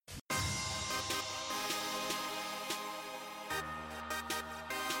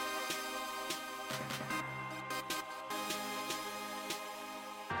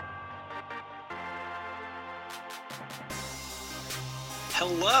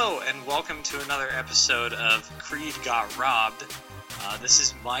Hello, and welcome to another episode of Creed Got Robbed. This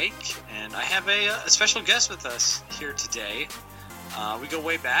is Mike, and I have a special guest with us here today. We go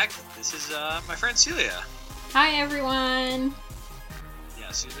way back. This is my friend Celia. Hi, everyone.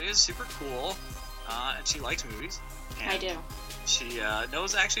 Yeah, Celia is super cool, and she likes movies. I do. She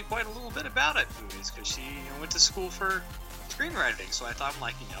knows actually quite a little bit about movies, because she went to school for screenwriting. So I thought,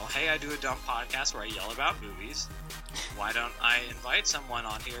 hey, I do a dumb podcast where I yell about movies. Why don't I invite someone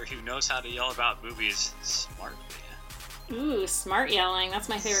on here who knows how to yell about movies smartly? Ooh, smart yelling. That's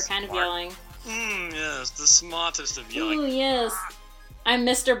my favorite kind of yelling. Yes, the smartest of yelling. Ooh, yes. I'm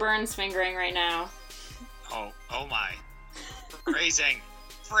Mr. Burns fingering right now. Oh my. Phrasing.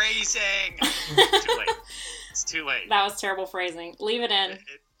 It's too late. It's too late. That was terrible phrasing. Leave it in.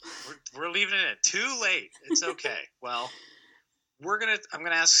 We're leaving it in. Too late. It's okay. Well, I'm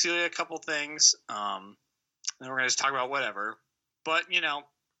gonna ask Celia a couple things. And we're going to just talk about whatever. But,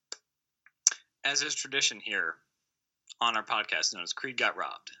 as is tradition here on our podcast known as Creed Got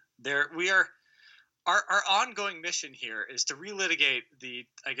Robbed, our ongoing mission here is to relitigate the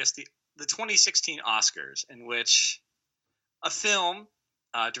 2016 Oscars, in which a film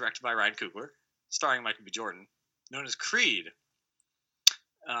directed by Ryan Coogler, starring Michael B. Jordan, known as Creed.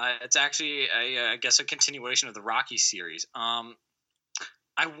 It's actually, a continuation of the Rocky series.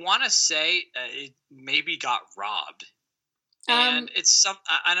 I want to say it maybe got robbed, and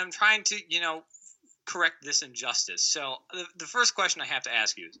and I'm trying to, correct this injustice. So the first question I have to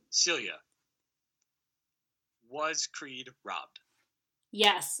ask you is, Celia, was Creed robbed?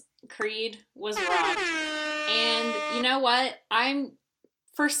 Yes, Creed was robbed. And you know what?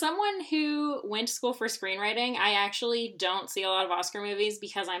 For someone who went to school for screenwriting, I actually don't see a lot of Oscar movies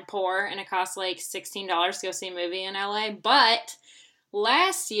because I'm poor and it costs like $16 to go see a movie in LA, but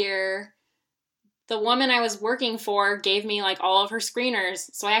last year, the woman I was working for gave me like all of her screeners,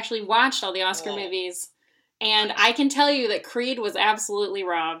 so I actually watched all the Oscar movies, and I can tell you that Creed was absolutely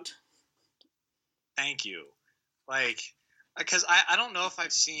robbed. Thank you. Because I don't know if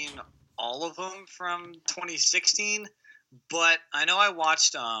I've seen all of them from 2016, but I know I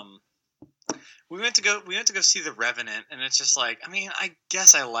watched. We went to go see The Revenant, and it's just like, I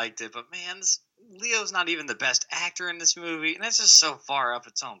guess I liked it, but man, Leo's not even the best actor in this movie, and it's just so far up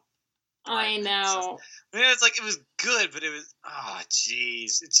its own. I know. It's like, it was good, but it was,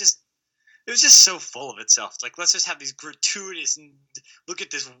 it was just so full of itself. It's like, let's just have these gratuitous, look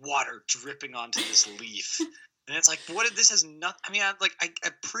at this water dripping onto this leaf. And it's like, this has nothing, I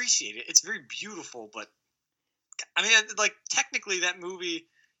appreciate it. It's very beautiful, but, technically that movie,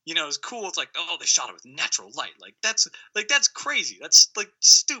 is cool. It's like, they shot it with natural light. That's crazy. That's,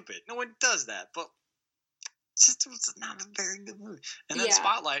 stupid. No one does that, but it's not a very good movie. And then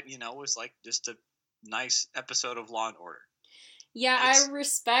Spotlight, was, just a nice episode of Law & Order. Yeah, I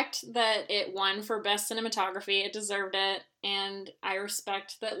respect that it won for Best Cinematography. It deserved it. And I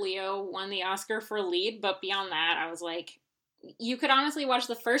respect that Leo won the Oscar for lead. But beyond that, I was like, you could honestly watch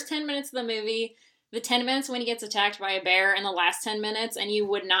the first 10 minutes of the movie, the 10 minutes when he gets attacked by a bear, and the last 10 minutes, and you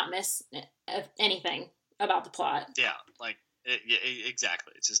would not miss anything about the plot. Yeah,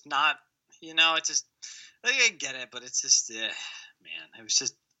 exactly. It's just not, it's just, I get it, but it's just, man,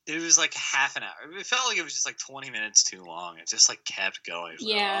 it was like half an hour. It felt like it was just 20 minutes too long. It just kept going.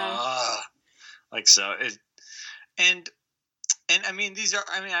 These are,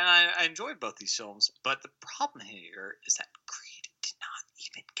 I enjoyed both these films, but the problem here is that Creed did not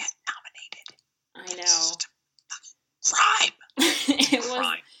even get nominated. I know. It's just a fucking crime.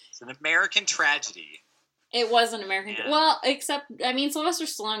 Crime. It's an American tragedy. It was an American. Yeah. Well, except Sylvester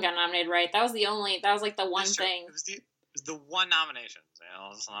Stallone got nominated, right? That was the one thing. It was the one nomination.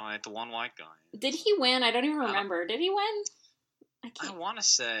 Let's nominate the one white guy. Did he win? I don't even remember. Did he win? I want to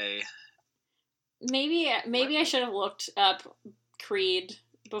say. Maybe I should have looked up Creed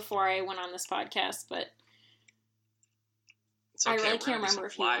before I went on this podcast, but okay. I really can't remember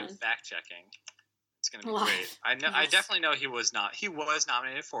if he won. Fact checking. It's going to be great. I know. Yes. I definitely know he was not. He was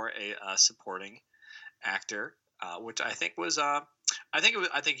nominated for a supporting actor, which I think was. I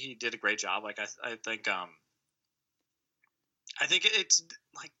think he did a great job. I think it's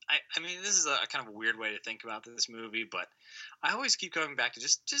this is a kind of a weird way to think about this movie, but I always keep coming back to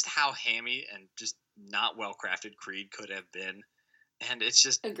just how hammy and just not well crafted Creed could have been, and it's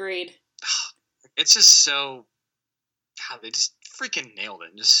just agreed. It's just so how they just freaking nailed it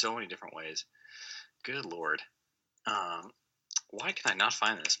in just so many different ways. Good Lord. Why can I not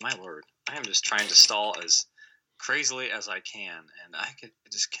find this? My Lord. I am just trying to stall as crazily as I can, and I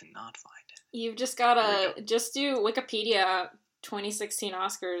just cannot find it. You've just gotta just do Wikipedia 2016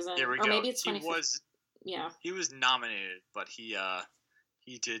 Oscars, and or maybe it's 2015. He was nominated, but he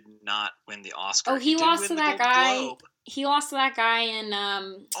He did not win the Oscar. Oh, he lost to that guy. Globe. He lost to that guy in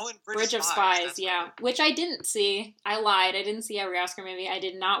in Bridge of Spies, yeah. Right. Which I didn't see. I lied. I didn't see every Oscar movie. I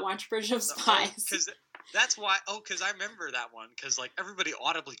did not watch Bridge of Spies. Because that's why. Because I remember that one. Because like everybody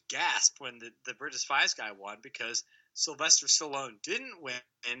audibly gasped when the Bridge of Spies guy won because Sylvester Stallone didn't win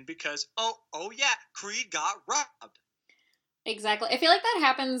because yeah, Creed got robbed. Exactly. I feel like that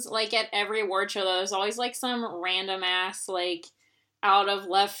happens like at every award show. Though. There's always like some random ass like out of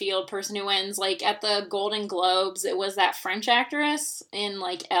left field person who wins. Like at the Golden Globes, it was that French actress in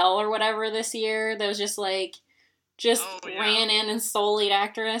like Elle or whatever this year that was just like ran in and stole lead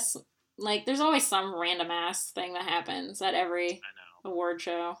actress. Like there's always some random ass thing that happens at every award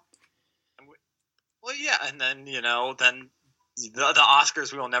show. Well, yeah, and then then the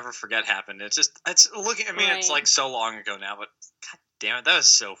Oscars we will never forget happened. It's looking. I mean, It's like so long ago now, but god damn it, that was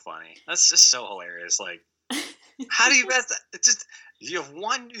so funny. That's just so hilarious. Like, how do you bet that? It's just you have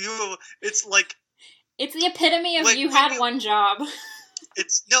one. It's like it's the epitome of like, you had one job.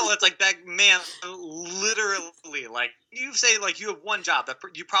 It's like that man. Literally, like you say, like you have one job. That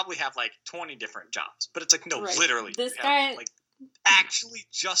you probably have like 20 different jobs, but it's like no, literally, this guy have, like actually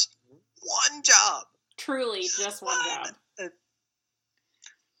just one job. Truly, just one job.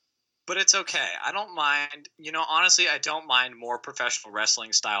 But it's okay. I don't mind. Honestly, I don't mind more professional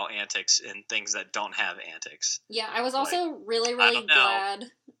wrestling style antics in things that don't have antics. Yeah, I was also really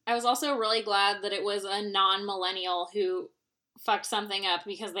glad. I was also really glad that it was a non-millennial who fucked something up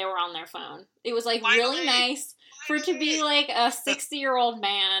because they were on their phone. It was like really nice for it to be like a 60-year-old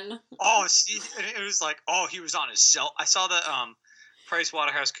man. Oh, see, it was like, he was on his cell. I saw that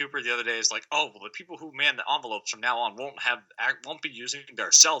PricewaterhouseCoopers the other day is like, well, the people who man the envelopes from now on won't be using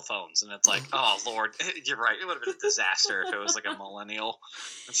their cell phones, and it's like, oh Lord, you're right. It would have been a disaster if it was like a millennial.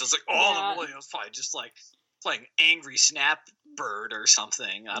 And so it's like, the millennials probably just like playing Angry Snap Bird or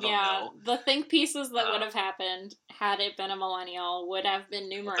something. I don't know. The think pieces that would have happened had it been a millennial would have been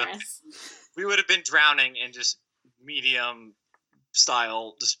numerous. We would have been drowning in just medium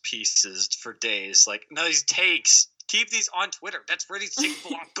style just pieces for days. Like, no, these takes. Keep these on Twitter. That's where these things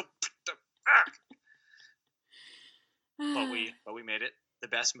belong. Go put them back. But we made it. The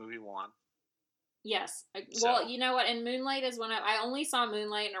best movie won. Yes. Well, you know what? And Moonlight is I only saw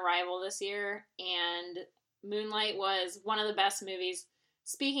Moonlight and Arrival this year, and Moonlight was one of the best movies.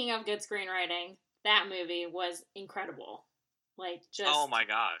 Speaking of good screenwriting, that movie was incredible. Like, just... Oh my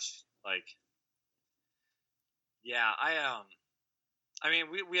gosh. Like, yeah, I mean,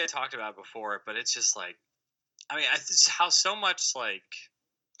 we had talked about it before, but it's just like, I mean, how so much like,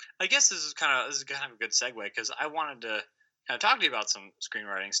 I guess this is kind of a good segue because I wanted to kind of talk to you about some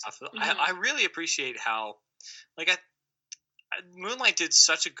screenwriting stuff. Mm-hmm. I really appreciate how, like, Moonlight did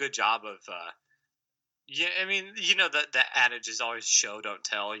such a good job of, I mean, the adage is always show, don't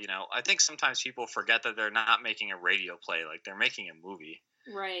tell. I think sometimes people forget that they're not making a radio play, like they're making a movie.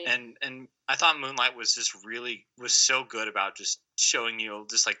 Right. And I thought Moonlight was so good about just showing you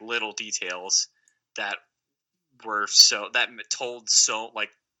just like little details that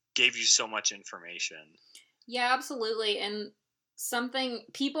gave you so much information. Yeah, absolutely. And something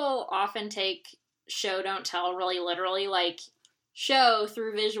people often take show don't tell really literally, like show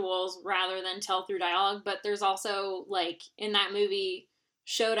through visuals rather than tell through dialogue, but there's also like in that movie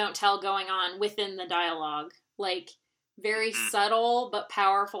show don't tell going on within the dialogue, like very subtle but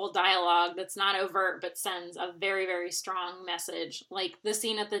powerful dialogue that's not overt but sends a very, very strong message. Like the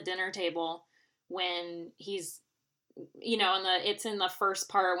scene at the dinner table when he's it's in the first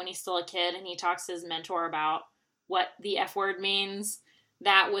part when he's still a kid and he talks to his mentor about what the F word means.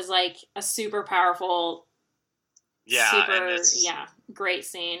 That was like a super powerful, great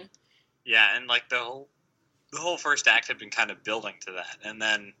scene. Yeah, and like the whole first act had been kind of building to that, and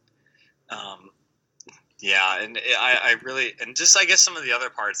then, I really, and just I guess some of the other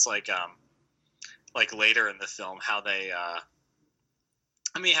parts like later in the film how they,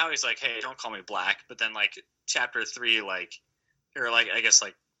 how he's like, hey, don't call me black, but then like chapter 3, like, or like I guess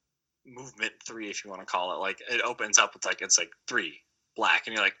like movement 3, if you want to call it, like it opens up with like it's like 3 black,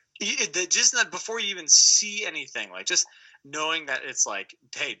 and you're like, just that before you even see anything, like just knowing that it's like,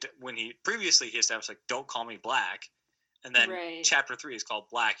 hey, when he established like don't call me black, and then chapter 3 is called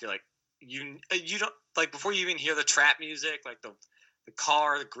black, you're like you don't like before you even hear the trap music, like the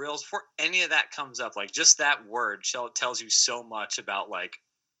car, the grills, before any of that comes up, like just that word tells you so much about like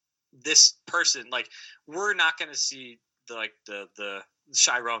this person. Like we're not going to see the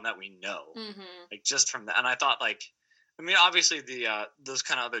Chiron that we know, like just from that. And I thought like, obviously the those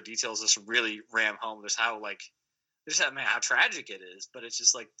kind of other details just really ram home just how how tragic it is. But it's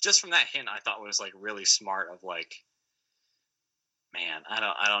just like just from that hint, I thought was like really smart of like man,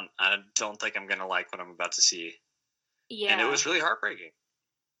 I don't think I'm gonna like what I'm about to see. Yeah. And it was really heartbreaking.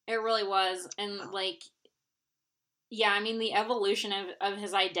 It really was. And, like, yeah, I mean, the evolution of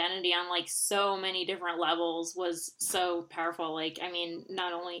his identity on, like, so many different levels was so powerful. Like, I mean,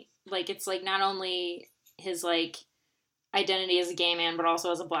 not only, like, it's, like, not only his, like, identity as a gay man, but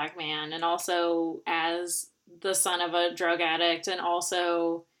also as a black man, and also as the son of a drug addict, and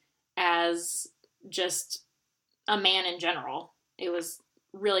also as just a man in general. It was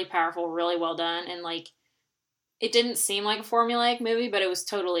really powerful, really well done, and, like, it didn't seem like a formulaic movie, but it was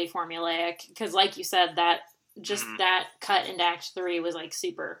totally formulaic because, like you said, that just that cut into Act 3 was like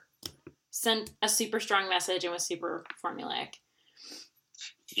sent a super strong message and was super formulaic.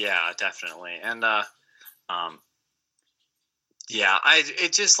 Yeah, definitely, and yeah,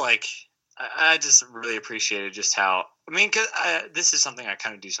 it just like I just really appreciated just how I mean, cause this is something I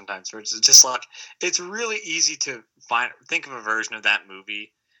kind of do sometimes, where it's just like it's really easy to think of a version of that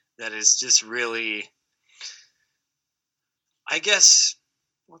movie that is just really, I guess,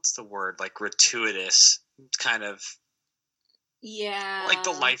 what's the word, like gratuitous, kind of. Yeah, like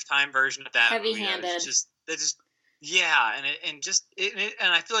the Lifetime version of that heavy-handed. movie. That just yeah,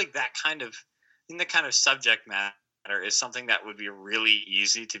 and I feel like that kind of in the kind of subject matter is something that would be really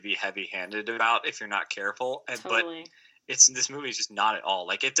easy to be heavy-handed about if you're not careful. Totally. But this movie is just not at all.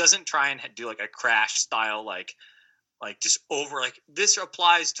 Like it doesn't try and do like a Crash style like just over like this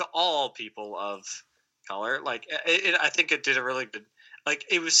applies to all people of color. Like I think it did a really good. Like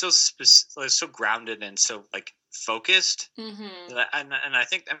it was so so grounded and so like focused. Mm-hmm. And I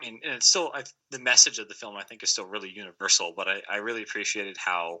think, I mean, and it's still the message of the film I think is still really universal. But I really appreciated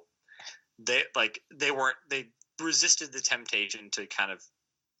how they resisted the temptation to kind of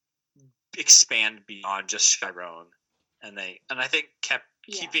expand beyond just Chiron, and I think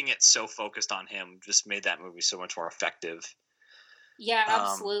keeping it so focused on him just made that movie so much more effective. Yeah,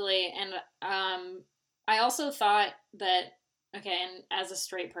 absolutely. And I also thought that, okay, and as a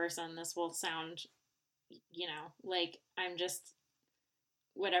straight person, this will sound, like I'm just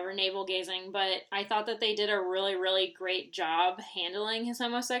whatever navel gazing, but I thought that they did a really, really great job handling his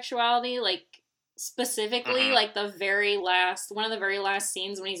homosexuality. Like specifically, like one of the very last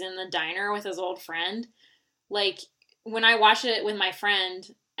scenes when he's in the diner with his old friend. Like when I watched it with my friend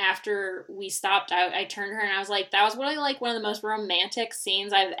after we stopped, I turned to her and I was like, that was really like one of the most romantic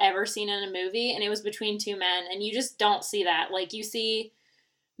scenes I've ever seen in a movie, and it was between two men, and you just don't see that. Like you see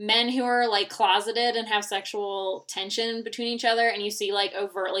men who are like closeted and have sexual tension between each other, and you see like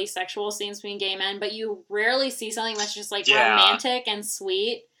overtly sexual scenes between gay men, but you rarely see something that's just like romantic and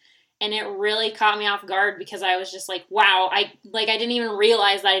sweet. And it really caught me off guard because I was just like, wow, I didn't even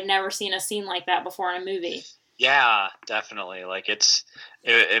realize that I'd never seen a scene like that before in a movie. Yeah, definitely. Like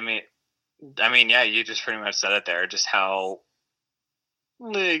I mean, yeah, you just pretty much said it there. Just how,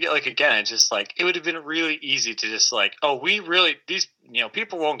 like again, it's just like it would have been really easy to just like, oh, we really these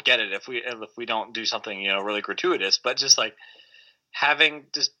people won't get it if we don't do something really gratuitous. But just like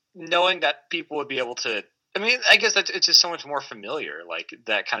just knowing that people would be able to. I mean, I guess it's just so much more familiar, like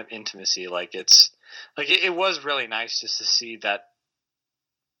that kind of intimacy. Like it's like it was really nice just to see that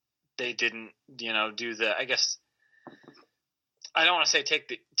they didn't, do the. I guess I don't want to say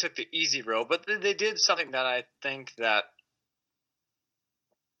took the easy road, but they did something that I think that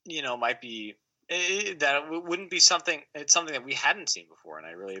might be that wouldn't be something. It's something that we hadn't seen before, and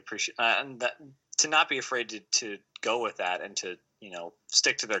I really appreciate and that to not be afraid to go with that and to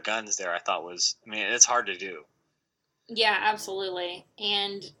stick to their guns there. I thought was, I mean, it's hard to do. Yeah, absolutely.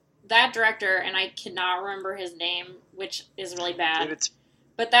 And that director, and I cannot remember his name, which is really bad.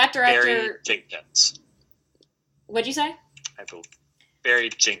 But that director, Barry Jenkins. What'd you say? Barry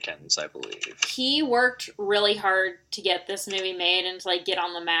Jenkins, I believe. He worked really hard to get this movie made and to like get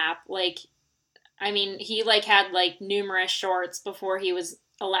on the map. Like, I mean, he like had like numerous shorts before he was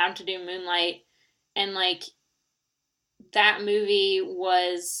allowed to do Moonlight, and like that movie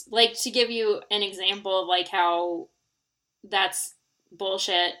was like, to give you an example of like how that's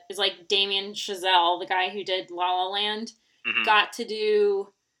bullshit, is like Damien Chazelle, the guy who did La La Land, got to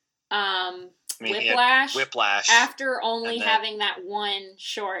do Whiplash after only having that one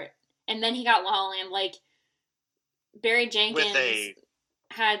short, and then he got La La Land. Like Barry Jenkins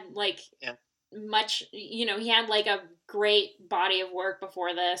had like much, he had like a great body of work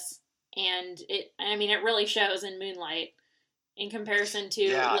before this, and it really shows in Moonlight in comparison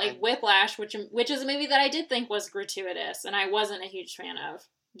to Whiplash, which is a movie that I did think was gratuitous, and I wasn't a huge fan of,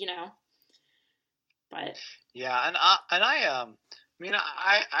 But yeah, and I mean,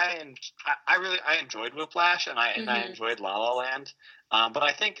 I really enjoyed Whiplash, and I enjoyed La La Land, but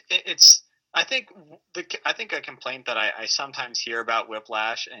I think it's I think a complaint that I sometimes hear about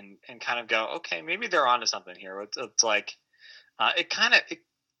Whiplash and kind of go, okay, maybe they're onto something here. It's like it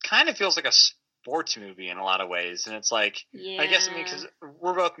kind of feels like a sports movie in a lot of ways, and it's like Yeah. I guess because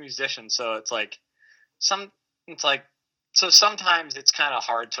we're both musicians, so it's like it's like so sometimes it's kind of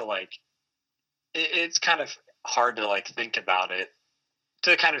hard to like it's kind of hard to like think about it,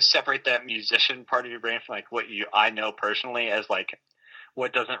 to kind of separate that musician part of your brain from like what I know personally as like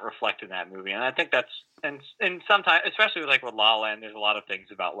what doesn't reflect in that movie. And I think that's and sometimes, especially with La La Land, there's a lot of things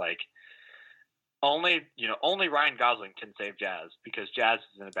about like only Ryan Gosling can save jazz because jazz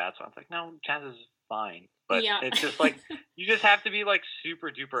is in a bad spot. It's like, no, jazz is fine, but it's just like you just have to be like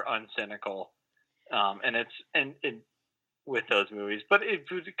super duper uncynical, and with those movies. But it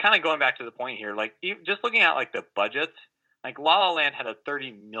kind of going back to the point here, like just looking at like the budgets, like La La Land had a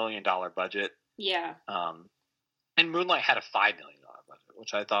 $30 million budget. Yeah. And Moonlight had a $5 million budget,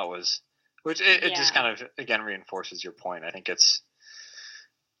 which I thought was, it just kind of again reinforces your point. I think it's,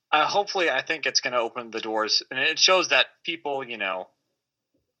 hopefully, I think it's going to open the doors, and it shows that people,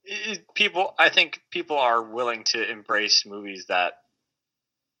 I think people are willing to embrace movies that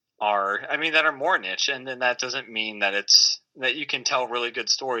are more niche, and then that doesn't mean that that you can tell really good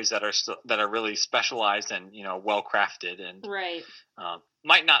stories that are really specialized and well crafted, and right.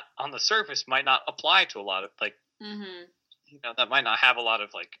 Might not on the surface might not apply to a lot of like that might not have a lot of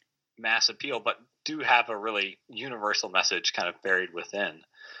like mass appeal, but do have a really universal message kind of buried within.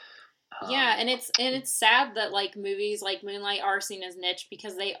 Yeah, and it's sad that like movies like Moonlight are seen as niche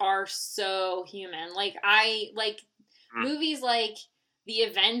because they are so human. Like movies like The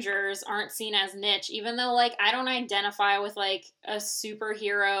Avengers aren't seen as niche, even though like I don't identify with like a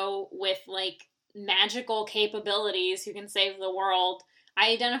superhero with like magical capabilities who can save the world.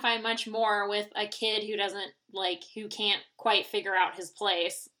 I identify much more with a kid who can't quite figure out his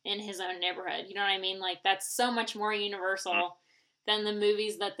place in his own neighborhood. You know what I mean? Like that's so much more universal than the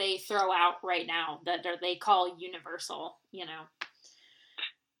movies that they throw out right now that they call universal,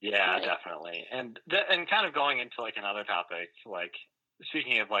 Yeah, definitely. And kind of going into like another topic, like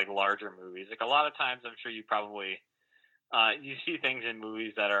speaking of like larger movies, like a lot of times I'm sure you probably you see things in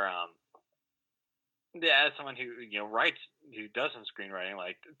movies that are as someone who who does some screenwriting,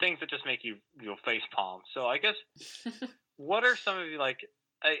 like things that just make you face palm. So I guess what are some of you like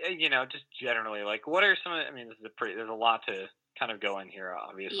just generally like what are some of there's a lot to kind of go in here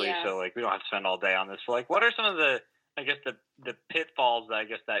obviously, so like we don't have to spend all day on this, but like what are some of the the pitfalls that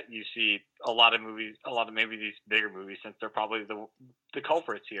that you see a lot of maybe these bigger movies, since they're probably the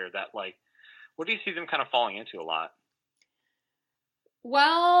culprits here, that like what do you see them kind of falling into a lot?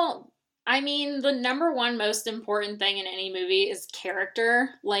 Well, the number one most important thing in any movie is character.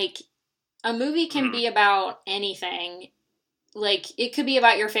 Like, a movie can be about anything. Like, it could be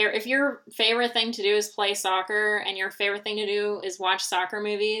about your favorite... If your favorite thing to do is play soccer, and your favorite thing to do is watch soccer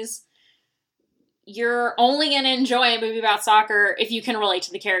movies, you're only going to enjoy a movie about soccer if you can relate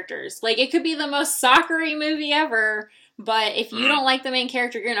to the characters. Like, it could be the most soccer-y movie ever, but if you don't like the main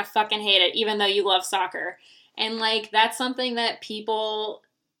character, you're going to fucking hate it, even though you love soccer. And, like, that's something that people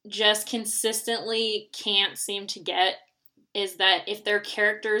just consistently can't seem to get, is that if their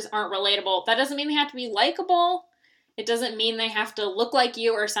characters aren't relatable, that doesn't mean they have to be likable. It doesn't mean they have to look like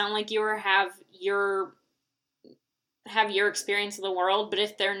you or sound like you or have your experience of the world. But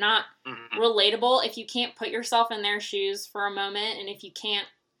if they're not relatable, if you can't put yourself in their shoes for a moment, and if you can't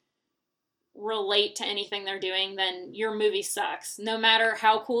relate to anything they're doing, then your movie sucks. No matter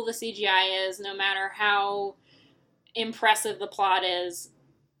how cool the CGI is, no matter how impressive the plot is,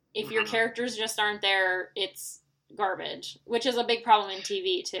 if your characters just aren't there, it's garbage, which is a big problem in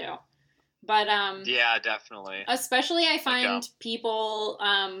TV too. But yeah, definitely. Especially I find people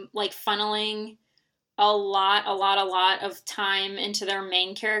like funneling a lot of time into their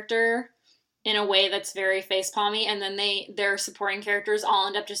main character in a way that's very facepalmy, and then their supporting characters all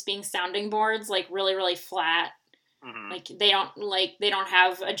end up just being sounding boards, like really, really flat. Like they don't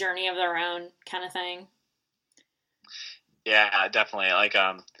have a journey of their own, kind of thing. Yeah, definitely. Like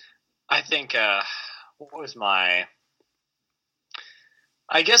I think what was my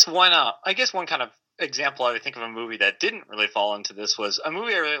I guess one kind of example I would think of a movie that didn't really fall into this was a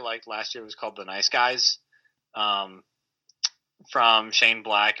movie I really liked last year. It was called The Nice Guys, from Shane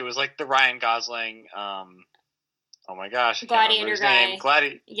Black. It was like the Ryan Gosling, oh my gosh, I Gladiator guy.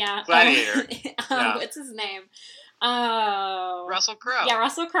 Gladiator. Yeah. What's his name? Oh, Russell Crowe. Yeah,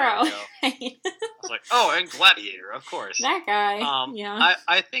 Russell Crowe. I was like, oh, and Gladiator, of course. That guy. Yeah.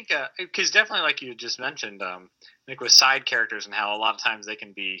 I think because definitely, like you just mentioned, like with side characters and how a lot of times they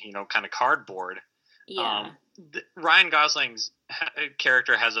can be, kind of cardboard. Yeah. Ryan Gosling's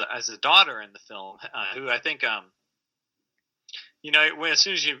character has a daughter in the film who I think as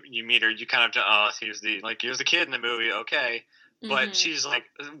soon as you meet her, you kind of here's the kid in the movie, okay, but she's like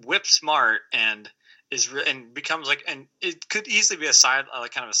whip smart and and becomes and it could easily be a side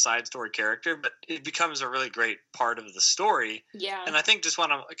kind of a side story character, but it becomes a really great part of the story. Yeah. And I think just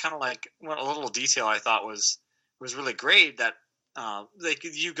one a little detail I thought was really great that they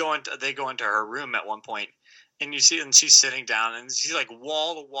go into her room at one point and you see and she's sitting down and she's like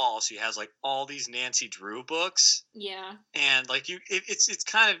wall to wall she has like all these Nancy Drew books. Yeah. And it's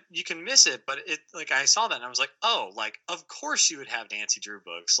kind of you can miss it, but it I saw that and I was like, oh, of course you would have Nancy Drew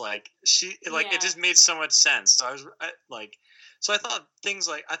books. It just made so much sense. So I thought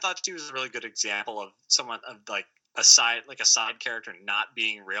I thought she was a really good example of someone of a side character not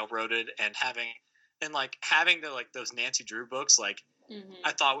being railroaded and having those Nancy Drew books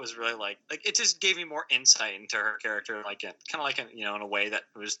I thought was really it just gave me more insight into her character in a way that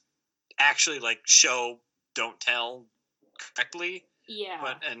was actually show don't tell correctly,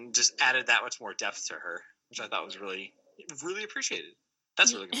 and just added that much more depth to her, which I thought was really really appreciated.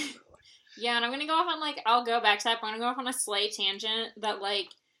 That's really good. Yeah, and I'm gonna go off on I'll go back to that, but I'm gonna go off on a slight tangent that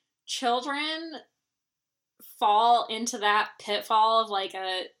children fall into that pitfall of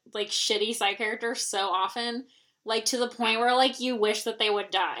a shitty side character so often, to the point where you wish that they would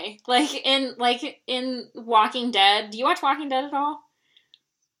die. In Walking Dead. Do you watch Walking Dead at all?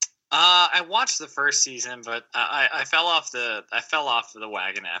 I watched the first season, but I fell off the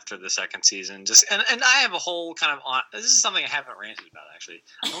wagon after the second season. And I have a whole this is something I haven't ranted about actually.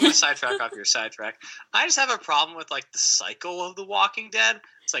 I'm going to sidetrack off your sidetrack. I just have a problem with the cycle of The Walking Dead.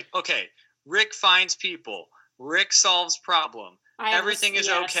 It's okay, Rick finds people, Rick solves problem, everything is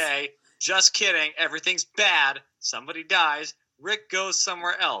okay. Just kidding, everything's bad. Somebody dies. Rick goes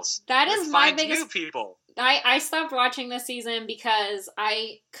somewhere else. That Rick is my finds biggest new people. I stopped watching this season because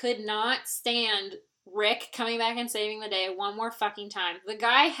I could not stand Rick coming back and saving the day one more fucking time. The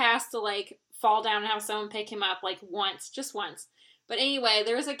guy has to fall down and have someone pick him up just once. But anyway,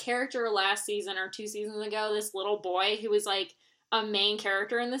 there was a character last season or 2 seasons ago, this little boy who was a main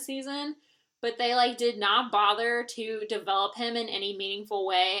character in the season, but they did not bother to develop him in any meaningful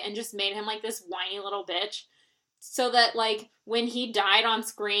way and just made him this whiny little bitch. So that, when he died on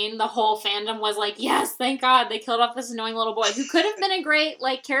screen, the whole fandom was yes, thank God they killed off this annoying little boy who could have been a great,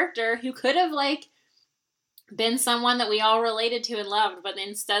 character, who could have, been someone that we all related to and loved, but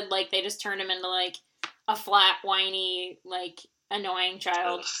instead, they just turned him into, a flat, whiny, annoying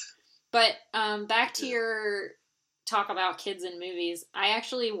child. But, back to your talk about kids in movies, I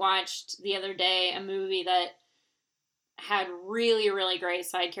actually watched the other day a movie that had really, really great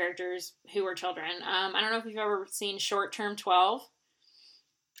side characters who were children. I don't know if you've ever seen Short Term 12.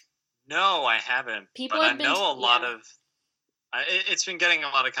 No, I haven't. I know a lot of... It's been getting a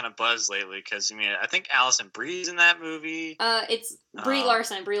lot of kind of buzz lately because, I think Allison Brie's in that movie. It's Brie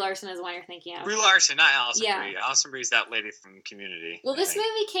Larson. Brie Larson is the one you're thinking of. Brie Larson, not Allison Brie. Allison Brie's that lady from Community. Well, this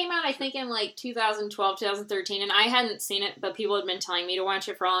movie came out, I think, in 2012, 2013, and I hadn't seen it, but people had been telling me to watch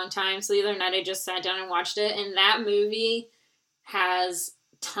it for a long time, so the other night I just sat down and watched it, and that movie has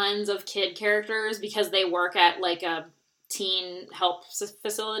tons of kid characters because they work at, a teen help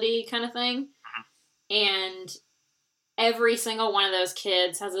facility kind of thing, and every single one of those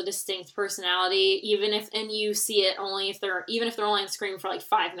kids has a distinct personality, and you see it even if they're only on screen for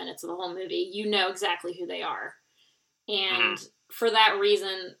 5 minutes of the whole movie, you know exactly who they are. And for that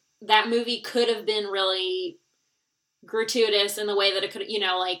reason, that movie could have been really gratuitous in the way that it could,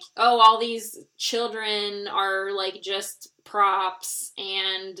 all these children are just props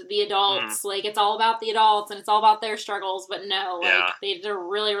and the adults, it's all about the adults and it's all about their struggles, but no, they did a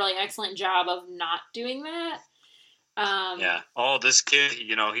really, really excellent job of not doing that. This kid,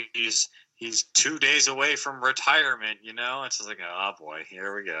 he's 2 days away from retirement, it's just oh boy,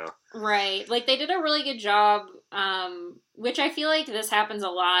 here we go. Right. They did a really good job, which I feel this happens a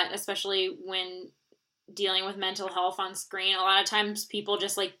lot, especially when dealing with mental health on screen. A lot of times people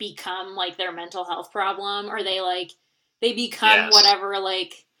just become their mental health problem, or they become whatever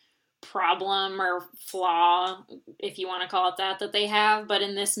problem or flaw, if you want to call it that they have. But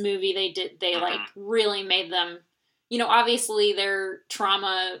in this movie they really made them, obviously their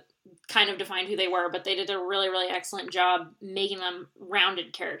trauma kind of defined who they were, but they did a really, really excellent job making them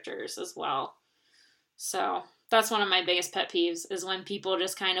rounded characters as well. So that's one of my biggest pet peeves, is when people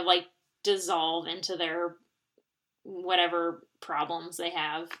just kind of dissolve into their whatever problems they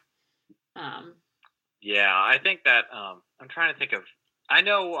have. I think that I'm trying to think of, I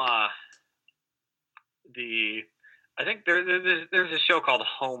know I think there's a show called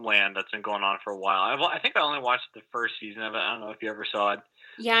Homeland that's been going on for a while. I think I only watched the first season of it. I don't know if you ever saw it.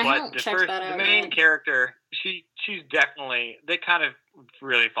 Yeah, I haven't checked that out. The main yet. character, she's definitely, they kind of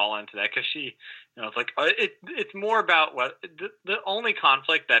really fall into that because she, it's like it's more about what the only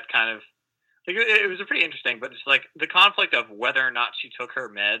conflict that kind of like it was pretty interesting, but it's like the conflict of whether or not she took her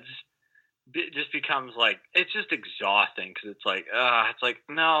meds just becomes like it's just exhausting because it's like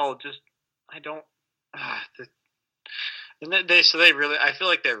no, just I don't. And they really, I feel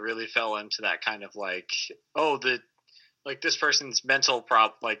like they really fell into that kind of like, this person's mental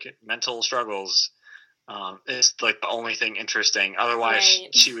mental struggles is like the only thing interesting. Otherwise,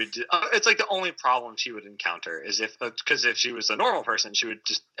 right. she would. It's like the only problem she would encounter is because if she was a normal person, she would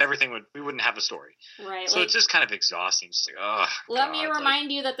just we wouldn't have a story. Right. So it's just kind of exhausting. Just like, oh. Let me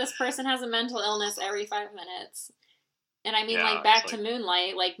remind you that this person has a mental illness every 5 minutes. And I mean, back to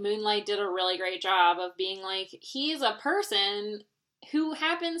Moonlight, Moonlight did a really great job of being like, he's a person who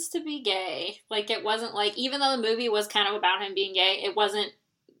happens to be gay. It wasn't even though the movie was kind of about him being gay, it wasn't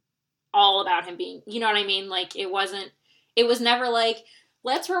all about him being, you know what I mean? It was never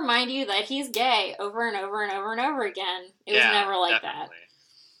let's remind you that he's gay over and over and over and over again. It was never like definitely.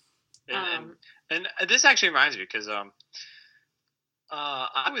 That. And this actually reminds me because,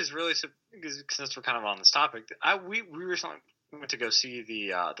 I was really since we're kind of on this topic. We recently went to go see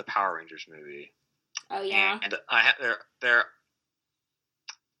the Power Rangers movie. Oh yeah, and I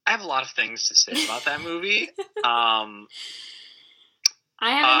have a lot of things to say about that movie. I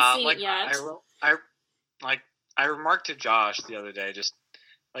haven't seen it yet. I remarked to Josh the other day, just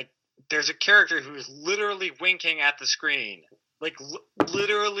there's a character who is literally winking at the screen,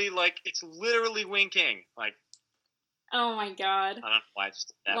 literally, it's literally winking, Oh my god! I don't know why I just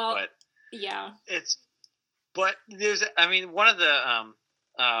did that, but yeah, but there's, I mean, one of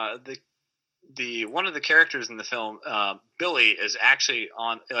the characters in the film, Billy, is actually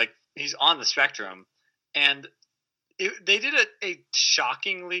he's on the spectrum, and they did a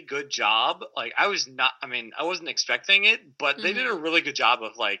shockingly good job. I wasn't expecting it, but they did a really good job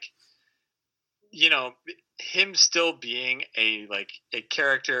of him still being a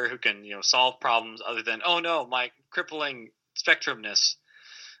character who can solve problems other than my crippling spectrumness.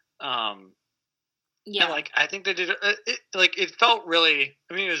 Yeah, and, I think they did it felt really,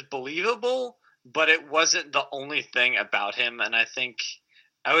 I mean, it was believable, but it wasn't the only thing about him. And I think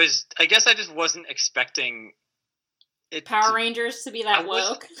I guess I just wasn't expecting it Power Rangers to be that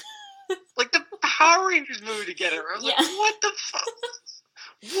woke. The Power Rangers movie to get it. I was what the fuck?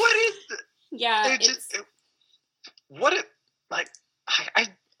 What is this? Yeah,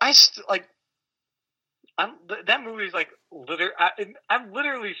 that movie's I'm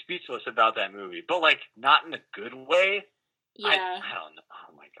literally speechless about that movie, but not in a good way. Yeah, I don't know.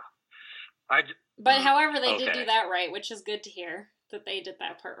 Oh my god! But however, they did do that right, which is good to hear that they did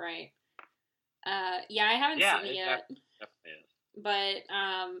that part right. Yeah, I haven't seen it yet. Definitely is. But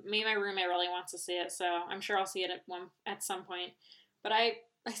me and my roommate really wants to see it, so I'm sure I'll see it at some point. But I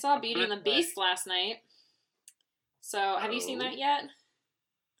saw Beauty and the Beast last night. So, have you seen that yet?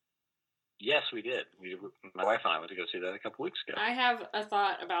 Yes, we did. My wife and I went to go see that a couple weeks ago. I have a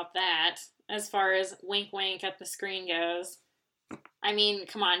thought about that as far as wink wink at the screen goes. I mean,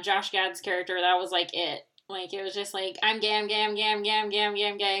 come on, Josh Gad's character, that was it. It was just I'm gay, I'm gay, I'm gay, I'm gay, I'm gay, I'm gay,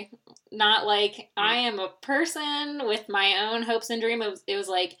 I'm gay. Not I am a person with my own hopes and dreams. It was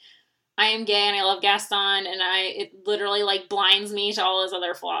I am gay and I love Gaston, and it literally blinds me to all his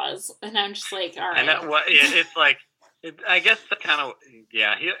other flaws. And I'm just all right. And it's I guess the kind of,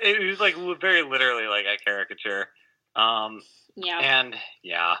 it was very literally a caricature. Yeah. And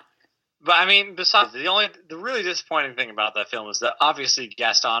yeah. But I mean, besides, the really disappointing thing about that film is that obviously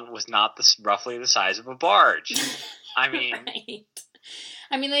Gaston was not roughly the size of a barge. I mean, right.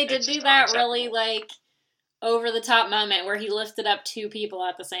 I mean, they did do that really over the top moment where he lifted up 2 people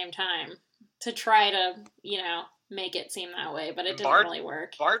at the same time to try to, make it seem that way, but it didn't really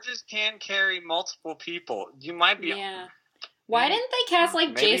work. Barges can carry multiple people. You might be. Yeah. Why didn't they cast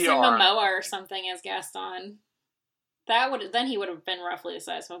Jason Momoa or something as Gaston? Then he would have been roughly the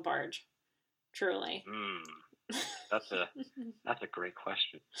size of a barge. Truly. That's a great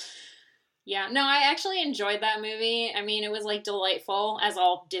question. Yeah, no, I actually enjoyed that movie. I mean, it was delightful, as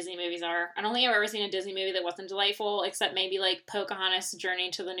all Disney movies are. I don't think I've ever seen a Disney movie that wasn't delightful, except maybe Pocahontas'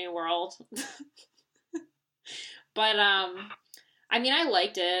 Journey to the New World. But I mean, I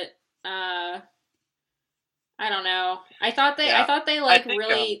liked it. I don't know. I thought they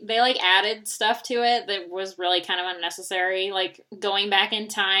they added stuff to it that was really kind of unnecessary. Going back in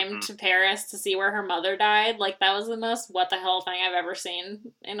time to Paris to see where her mother died. That was the most what the hell thing I've ever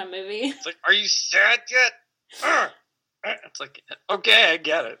seen in a movie. It's are you sad yet? It's like, okay, I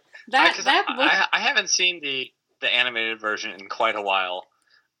get it. That I haven't seen the animated version in quite a while.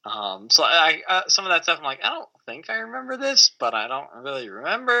 So some of that stuff I'm like, I don't think I remember this, but I don't really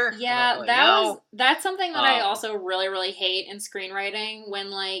remember. yeah, Really that's something that I also really, really hate in screenwriting when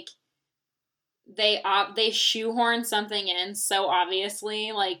like they shoehorn something in so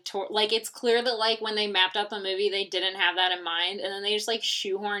obviously, like like it's clear that like when they mapped out the movie they didn't have that in mind, and then they just like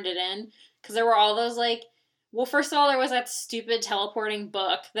shoehorned it in because there were all those like, well, first of all, there was that stupid teleporting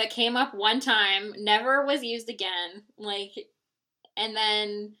book that came up one time, never was used again, like, and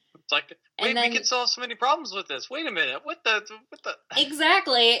then it's like, wait, we could solve so many problems with this. Wait a minute, what the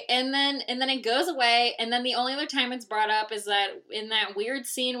exactly, and then it goes away, and then the only other time it's brought up is that in that weird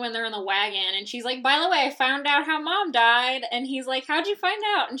scene when they're in the wagon, and she's like, by the way, I found out how mom died, and he's like, how'd you find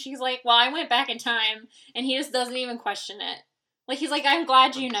out? And she's like, well, I went back in time, and he just doesn't even question it. Like, he's like, I'm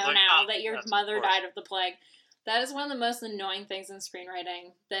glad you know now that your mother died of the plague. That is one of the most annoying things in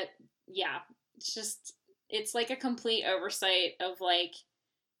screenwriting. That, yeah, it's just, it's like a complete oversight of like,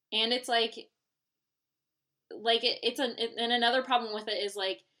 and it's like and another problem with it is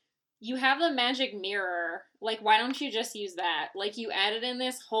like, you have the magic mirror, like why don't you just use that? Like you added in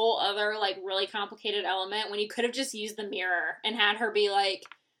this whole other like really complicated element when you could have just used the mirror and had her be like,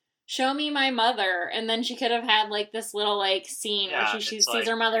 show me my mother, and then she could have had like this little like scene where she sees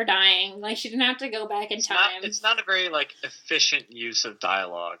her mother dying. Like she didn't have to go back in time. It's not a very like efficient use of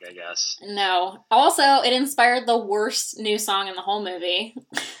dialogue, I guess. No. Also, it inspired the worst new song in the whole movie.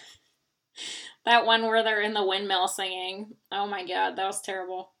 That one where they're in the windmill singing. Oh my god, that was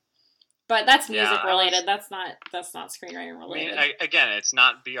terrible. But that's music related. That's not screenwriting related. I mean, again, it's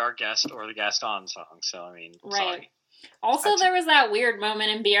not Be Our Guest or the Gaston song, so I mean, right. Sorry. Also, there was that weird moment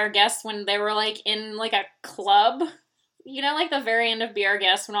in Be Our Guest when they were like in like a club. You know, like the very end of Be Our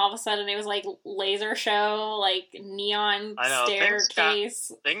Guest when all of a sudden it was like laser show, like neon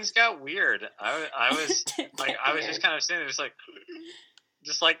staircase. Things got weird. I was like, I was just kind of sitting there,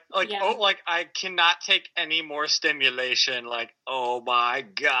 just like yeah. Oh, like I cannot take any more stimulation. Like, oh my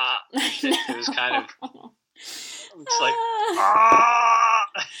god, it was kind of. It's like,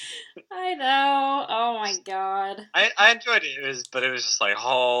 I know. Oh my god. I enjoyed it. But it was just like,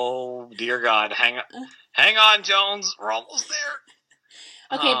 oh dear God, hang on, Jones, we're almost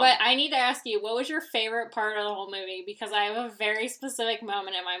there. Okay, but I need to ask you, what was your favorite part of the whole movie? Because I have a very specific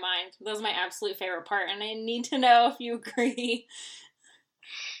moment in my mind. That was my absolute favorite part, and I need to know if you agree.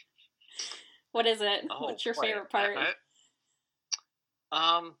 What is it? What's your favorite part?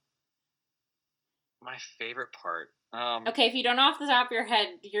 My favorite part. Okay, if you don't know off the top of your head,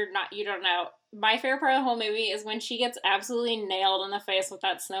 you don't know. My favorite part of the whole movie is when she gets absolutely nailed in the face with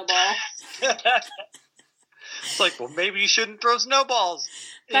that snowball. It's like, well, maybe you shouldn't throw snowballs.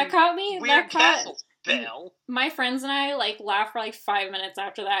 That caught me. Weird castles, Belle. My friends and I like laughed for like 5 minutes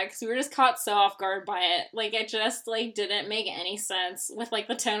after that because we were just caught so off guard by it. Like it just like didn't make any sense with like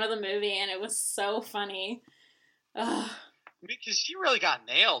the tone of the movie, and it was so funny. Ugh. Because she really got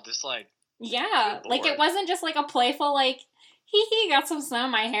nailed. Just like. Yeah, like it wasn't just like a playful like, hee got some snow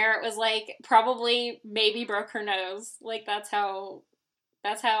in my hair. It was like probably maybe broke her nose. Like that's how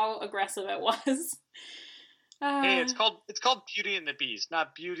aggressive it was. Hey, it's called Beauty and the Beast,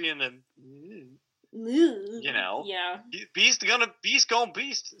 not Beauty and the. You know. Yeah. Beast going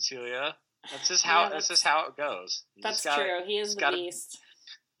beast, Celia. That's just how it goes. That's true. He is the beast.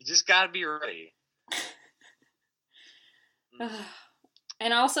 You just gotta be ready.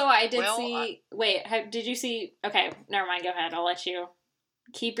 And also, I did see... Wait, did you see... Okay, never mind. Go ahead. I'll let you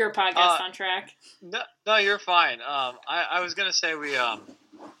keep your podcast on track. No, you're fine. I was going to say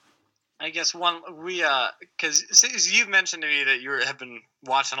I guess because you've mentioned to me that you have been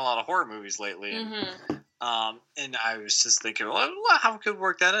watching a lot of horror movies lately. Mm-hmm. And I was just thinking, well, how could we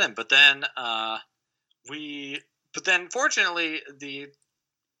work that in? But then fortunately,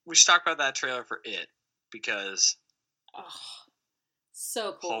 we should talk about that trailer for It, because... Oh.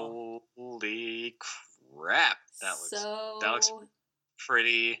 So cool. Holy crap. That looks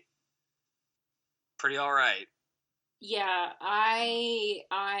pretty all right. Yeah, I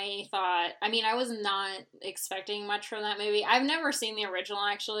thought, I mean, I was not expecting much from that movie. I've never seen the original,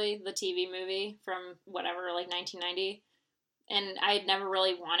 actually, the TV movie from whatever, like 1990. And I had never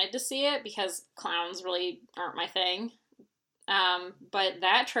really wanted to see it because clowns really aren't my thing. But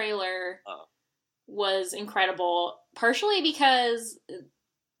that trailer was incredible, partially because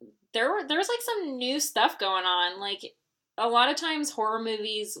there's like some new stuff going on. Like a lot of times horror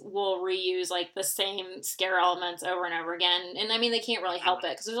movies will reuse like the same scare elements over and over again, and I mean they can't really help it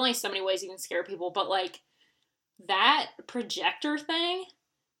because there's only so many ways you can scare people, but like that projector thing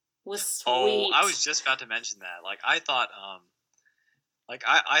was sweet. Oh, I was just about to mention that. Like, I thought,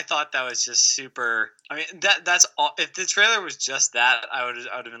 I thought that was just super. I mean, that's all. If the trailer was just that, I would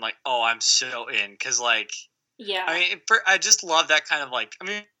have been like, oh, I'm so in, because like, yeah, I mean, I just love that kind of like. I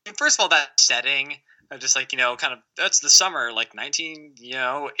mean, first of all, that setting of just like kind of that's the summer, like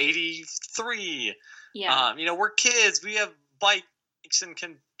 1983. Yeah. We're kids. We have bikes and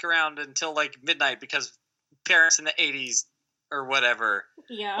can go around until like midnight because parents in the 80s or whatever.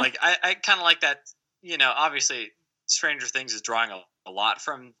 Yeah. Like I kind of like that. Obviously, Stranger Things is drawing a lot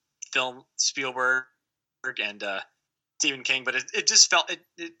from film Spielberg and Stephen King, but it just felt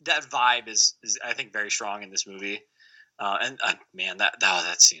that vibe is I think very strong in this movie. Man,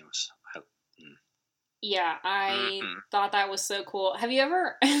 that seems. Yeah, I thought that was so cool. Have you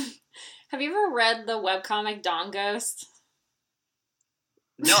ever read the webcomic Dawn Ghost?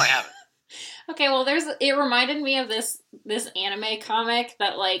 No, I haven't. Okay, well, it reminded me of this anime comic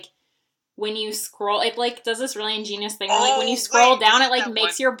that like when you scroll, it like does this really ingenious thing where like when you scroll down, it like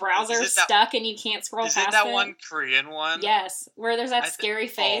makes your browser stuck and you can't scroll past it. Is it that one Korean one? Yes, where there's that scary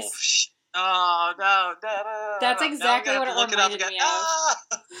face. Oh no! That's exactly what it reminded me of.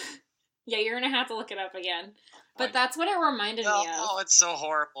 Yeah, you're gonna have to look it up again. But that's what it reminded me of. Oh, it's so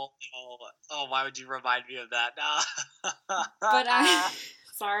horrible. Oh, why would you remind me of that? But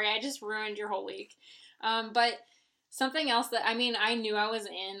sorry, I just ruined your whole week. But something else that, I mean, I knew I was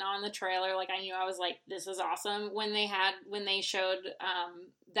in on the trailer. Like, I knew I was like, this is awesome. When they showed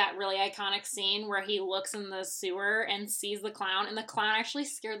that really iconic scene where he looks in the sewer and sees the clown, and the clown actually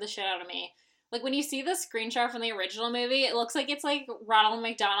scared the shit out of me. Like, when you see the screenshot from the original movie, it looks like it's, like, Ronald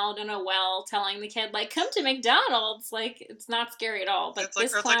McDonald in a well telling the kid, like, come to McDonald's. Like, it's not scary at all. But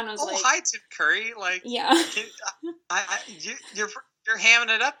this clown was like... Oh, hi, Tim Curry. Like, yeah. You're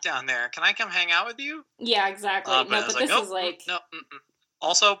hamming it up down there. Can I come hang out with you? Yeah, exactly. But this is like... No.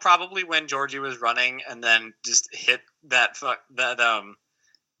 Also, probably when Georgie was running and then just hit I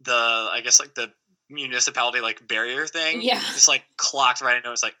guess, like, the municipality like barrier thing, just like clocked right into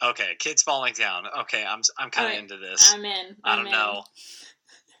it. It's like, okay, kids falling down, okay, I'm kind of into this. I'm in. I don't know.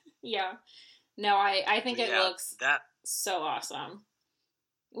 Yeah, no, I think it looks so awesome,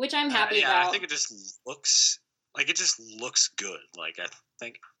 which I'm happy about. I think it just looks good. Like, I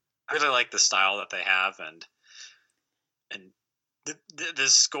think I really like the style that they have, and the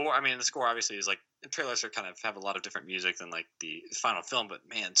score. I mean, the score obviously is like, the trailers kind of have a lot of different music than like the final film, but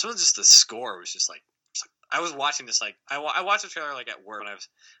man, some of just the score was just like I was watching this, like I watched the trailer like at work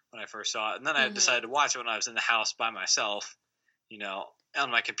when I first saw it, and then I decided to watch it when I was in the house by myself, on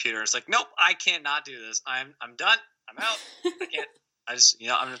my computer. It's like, nope, I cannot do this. I'm done. I'm out. I can't. I just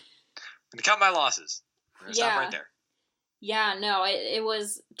I'm gonna cut my losses. I'm gonna stop right there. Yeah, no, it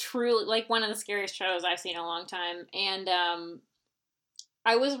was truly like one of the scariest shows I've seen in a long time, and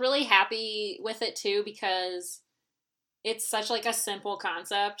I was really happy with it too because it's such like a simple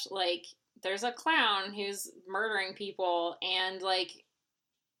concept. Like, there's a clown who's murdering people, and like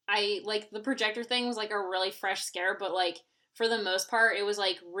the projector thing was like a really fresh scare, but like for the most part it was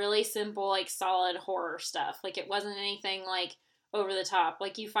like really simple, like solid horror stuff. Like, it wasn't anything like over the top.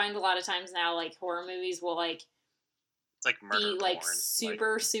 Like, you find a lot of times now like horror movies will like like murder be like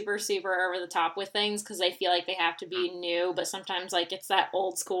porn. super over the top with things because they feel like they have to be new, but sometimes like it's that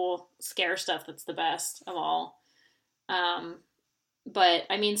old school scare stuff that's the best of all. But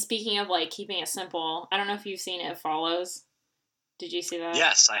I mean, speaking of like keeping it simple, I don't know if you've seen It Follows. Did you see that?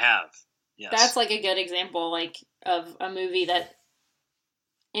 Yes, I have. Yes. That's like a good example like of a movie that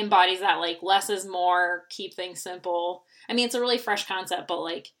embodies that, like, less is more, keep things simple. I mean, it's a really fresh concept, but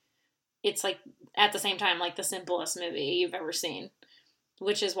like it's like at the same time like the simplest movie you've ever seen,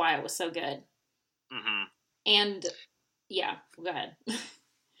 which is why it was so good. Mm-hmm. And yeah, go ahead.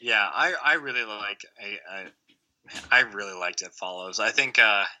 Yeah, I really like I really liked It Follows. I think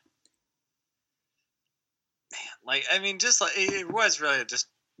just like it was really just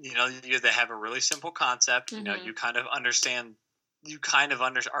they have a really simple concept. Mm-hmm. You kind of understand. You kind of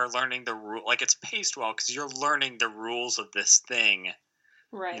are learning the rule. Like, it's paced well because you're learning the rules of this thing.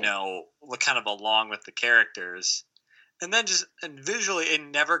 Right. Kind of along with the characters. And then and visually, it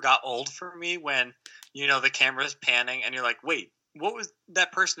never got old for me when, the camera's panning and you're like, wait, what was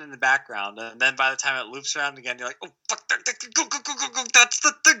that person in the background? And then by the time it loops around again, you're like, oh, fuck, go, that's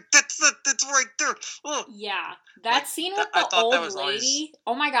the thing, that's right there. Oh. Yeah, that scene with the old lady.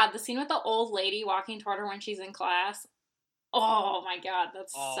 Oh my god, the scene with the old lady walking toward her when she's in class. Oh my god,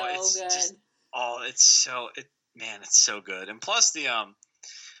 that's so good. It's so good. And plus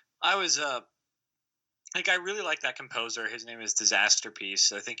I was I really like that composer. His name is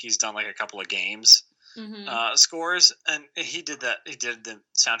Disasterpiece. I think he's done like a couple of games. scores, and he did that. He did the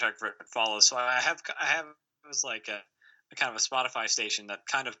soundtrack for It Follows. So I have it was like a kind of a Spotify station that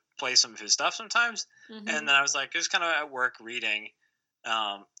kind of plays some of his stuff sometimes. And then I was like, just kind of at work reading,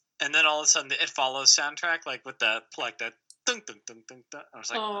 and then all of a sudden the It Follows soundtrack, like with the like that. Dun, dun, dun, dun, dun. I was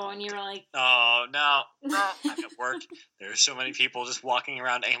like, oh, and you were like, oh no, I'm at work. There's so many people just walking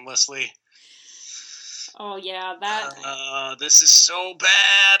around aimlessly. Oh yeah, that. This is so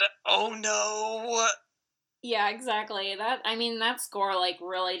bad. Oh no. Yeah, exactly. That score like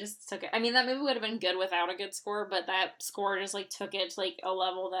really just took it. I mean, that movie would have been good without a good score, but that score just like took it to like a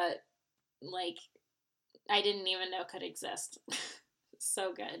level that like I didn't even know could exist.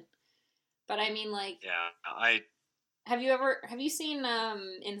 So good. But I mean, like, yeah, have you seen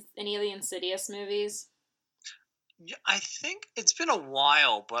in any of the Insidious movies? Yeah, I think it's been a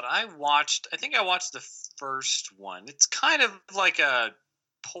while, but I think I watched the first one. It's kind of like a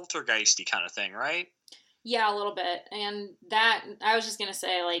poltergeisty kind of thing, right? Yeah, a little bit. And that, I was just going to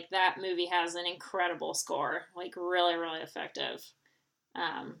say, like, that movie has an incredible score. Like, really, really effective.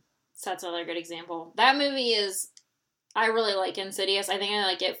 So that's another good example. That movie I really like Insidious. I think I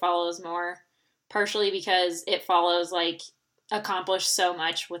like It Follows more. Partially because It Follows, like, accomplished so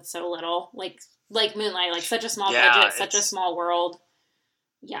much with so little. Like Moonlight, like, such a small budget, such a small world.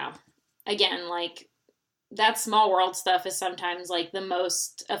 Yeah. Again, like, that small world stuff is sometimes, like, the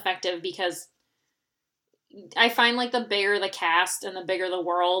most effective because I find like the bigger the cast and the bigger the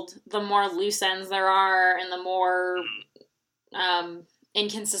world, the more loose ends there are, and the more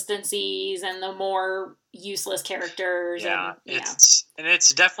inconsistencies, and the more useless characters. Yeah,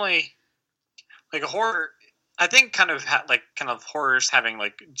 it's definitely like a horror. I think kind of horrors having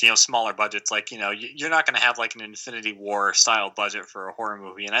like smaller budgets. Like you're not going to have like an Infinity War style budget for a horror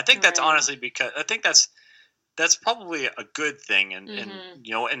movie, and I think that's honestly because I think that's probably a good thing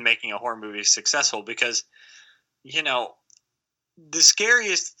in making a horror movie successful because the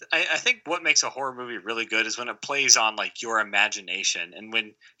scariest I think what makes a horror movie really good is when it plays on like your imagination and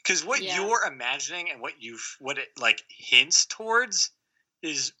because what you're imagining and what it like hints towards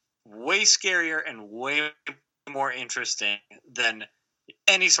is way scarier and way more interesting than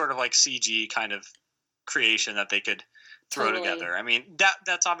any sort of like CG kind of creation that they could throw together. I mean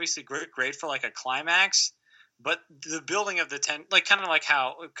that's obviously great for like a climax. But the building of the like kind of like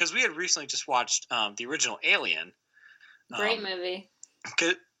how, because we had recently just watched the original Alien. Great movie.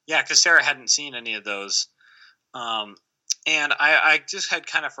 Because Sarah hadn't seen any of those. And I just had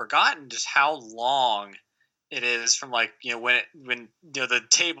kind of forgotten just how long it is from like, when the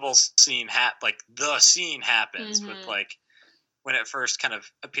table scene, the scene happens with like, when it first kind of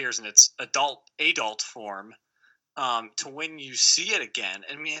appears in its adult form to when you see it again.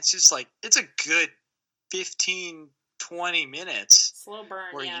 I mean, it's just like, it's a good 15-20 minutes slow burn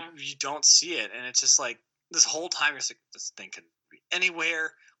where you don't see it, and it's just like this whole time you're just like, this thing could be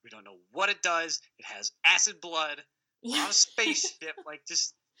anywhere, we don't know what it does, it has acid blood on a spaceship. Like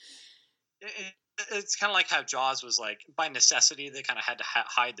just it's kind of like how Jaws was like, by necessity they kind of had to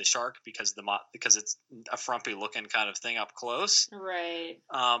hide the shark because it's a frumpy looking kind of thing up close, right?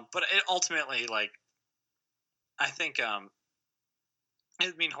 But it ultimately, like, I think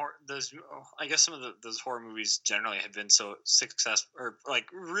I mean, I guess some of those horror movies generally have been so successful, or like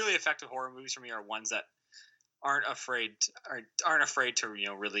really effective horror movies for me are ones that aren't afraid to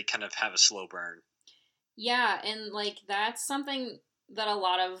really kind of have a slow burn. Yeah, and like that's something that a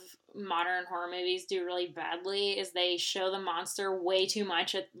lot of modern horror movies do really badly is they show the monster way too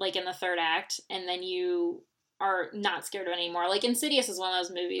much like in the third act, and then you are not scared of it anymore. Like Insidious is one of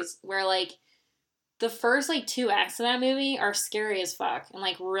those movies where like the first like 2 acts of that movie are scary as fuck and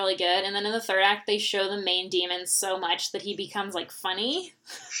like really good, and then in the third act they show the main demon so much that he becomes like funny.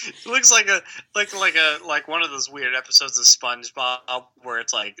 It looks like one of those weird episodes of SpongeBob where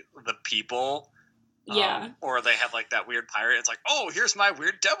it's like the people, or they have like that weird pirate. It's like, oh, here's my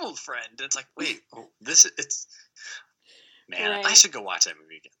weird devil friend. It's like, wait, it's. Man, right. I should go watch that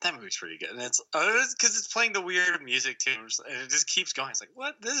movie again. That movie's pretty good, and it's because it's playing the weird music too, and it just keeps going. It's like,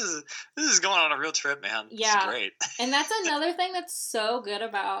 what? This is going on a real trip, man. Yeah, it's great. And that's another thing that's so good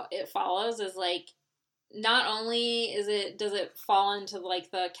about It Follows is like, not only does it fall into like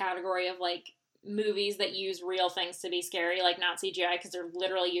the category of like movies that use real things to be scary, like not CGI because they're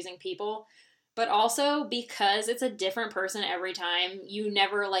literally using people, but also because it's a different person every time, you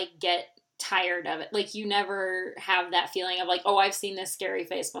never like get tired of it. Like you never have that feeling of like, oh, I've seen this scary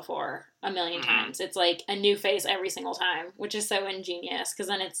face before a million times. It's like a new face every single time, which is so ingenious because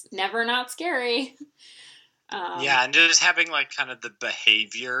then it's never not scary. And just having like kind of the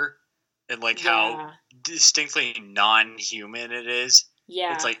behavior and like how distinctly non-human it is.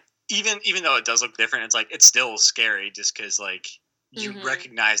 Yeah, it's like even though it does look different, it's like it's still scary just because like you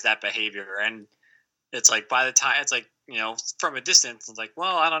recognize that behavior, and it's like by the time it's like from a distance, it's like,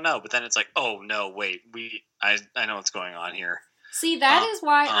 well, I don't know, but then it's like, oh no, wait, I know what's going on here. See, that is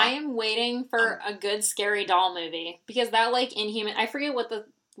why I am waiting for a good scary doll movie, because that like Inhuman, I forget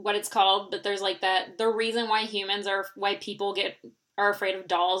what it's called, but there's like that the reason why why people are afraid of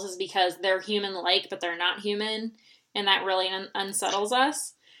dolls is because they're human-like, but they're not human, and that really unsettles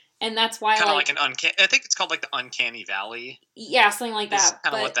us. And that's why, kind of like an uncanny. I think it's called like the uncanny valley. Yeah, something like that.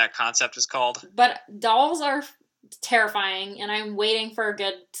 Kind of what that concept is called. But dolls are terrifying, and I'm waiting for a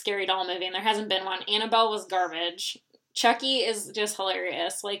good scary doll movie, and there hasn't been one. Annabelle was garbage. Chucky is just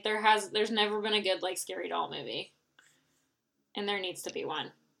hilarious. Like there's never been a good like scary doll movie, and there needs to be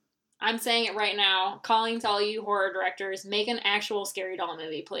one. I'm saying it right now, calling to all you horror directors, make an actual scary doll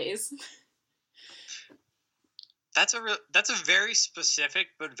movie, please. That's a very specific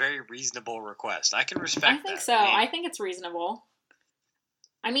but very reasonable request. I can respect that. I think so. I think it's reasonable.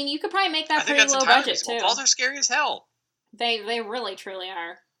 I mean, you could probably make that pretty low budget reasonable. too. Dolls are scary as hell. They really truly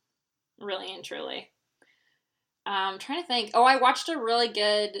are. Really and truly. I'm trying to think. Oh, I watched a really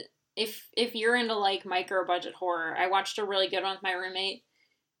good, if you're into like micro budget horror, I watched a really good one with my roommate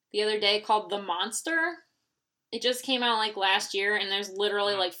the other day called The Monster. It just came out like last year, and there's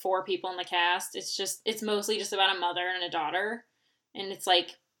literally like 4 people in the cast. It's mostly just about a mother and a daughter, and it's like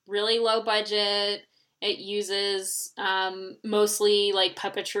really low budget. It uses mostly like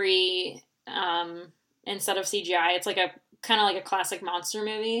puppetry instead of CGI. It's like a kind of like a classic monster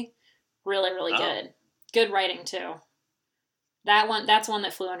movie. Really, really good. Good writing too. That's one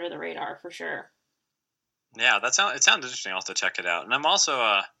that flew under the radar for sure. Yeah, it sounds interesting. I'll have to check it out. And I'm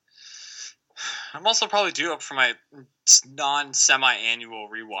also probably due up for my semi-annual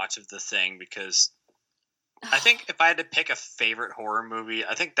rewatch of The Thing, because I think if I had to pick a favorite horror movie,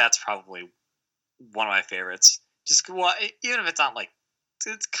 I think that's probably one of my favorites. Just even if it's not like,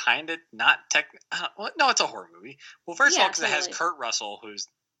 it's kind of not no, it's a horror movie. Well, first of all, because it has Kurt Russell, who's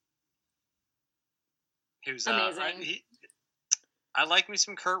amazing. I like me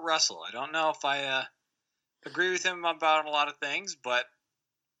some Kurt Russell. I don't know if I agree with him about a lot of things, but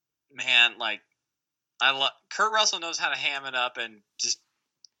man, like Kurt Russell knows how to ham it up and just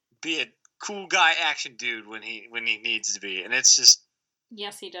be a cool guy action dude when he needs to be, and it's just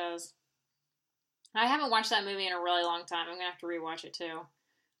yes, he does. I haven't watched that movie in a really long time. I'm gonna have to rewatch it too.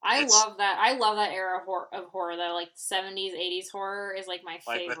 I love that era of horror though. Like 70s, 80s horror is like my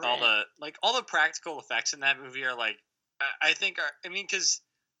favorite. With all the practical effects in that movie are like, I think because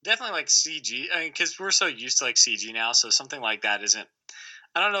definitely like CG. I mean, because we're so used to like CG now, so something like that isn't.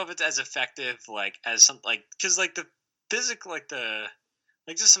 I don't know if it's as effective like as some like because like the physical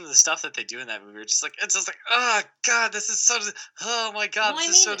just some of the stuff that they do in that movie. It's just like oh god, this is so my god, this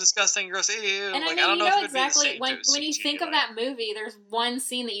is so disgusting, gross. Ew. And like, I don't know if exactly when you think of that movie, there's one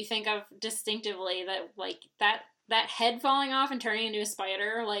scene that you think of distinctively that like that head falling off and turning into a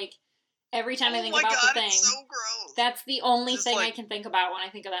spider. Like every time I think about The Thing, it's so gross. That's the only thing I can think about when I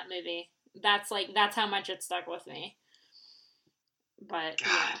think of that movie. That's how much it stuck with me. But God.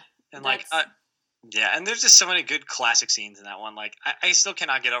 Yeah, and like. Yeah, and there's just so many good classic scenes in that one. Like, I still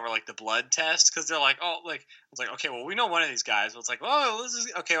cannot get over, like, the blood test, because they're like, it's like, okay, well, we know one of these guys, but it's like, oh, this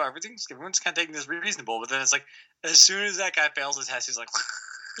is, okay, well, everyone's kind of taking this reasonable, but then it's like, as soon as that guy fails the test, he's like,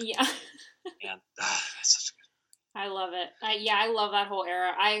 yeah. Man, that's such a good. I love it. I love that whole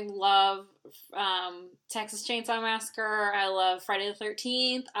era. I love Texas Chainsaw Massacre. I love Friday the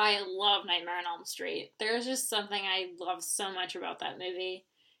 13th. I love Nightmare on Elm Street. There's just something I love so much about that movie.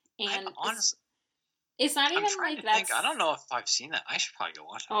 And honestly, it's not even like that. I don't know if I've seen that. I should probably go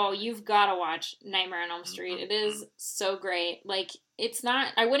watch it. Oh, you've got to watch Nightmare on Elm Street. Mm-hmm. It is so great. Like, it's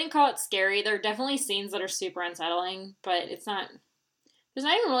not, I wouldn't call it scary. There are definitely scenes that are super unsettling, but it's not, there's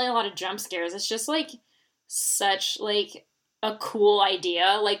not even really a lot of jump scares. It's just, like, such, like, a cool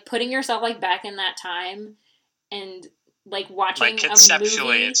idea. Like, putting yourself, like, back in that time and, like, watching like, conceptually,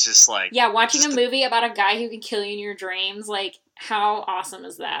 a movie. It's just, like... Yeah, watching a movie about a guy who can kill you in your dreams. Like, how awesome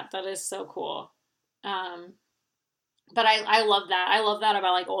is that? That is so cool. But I love that. I love that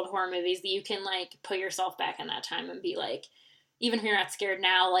about like old horror movies, that you can like put yourself back in that time and be like, even if you're not scared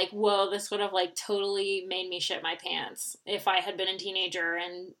now, like, whoa, this would have like totally made me shit my pants if I had been a teenager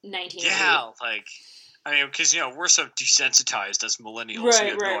in 1980. Yeah, like, I mean, because, we're so desensitized as millennials. Right, we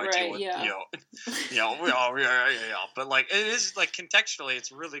have no idea what, yeah. But like, it is like contextually,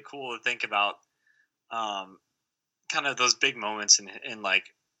 it's really cool to think about, kind of those big moments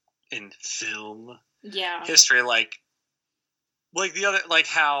in film. Yeah. History, like the other, like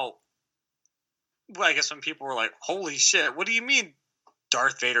how, well, I guess when people were like, holy shit, what do you mean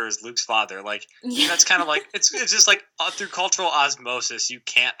Darth Vader is Luke's father. Like, that's kind of like, it's just like through cultural osmosis, you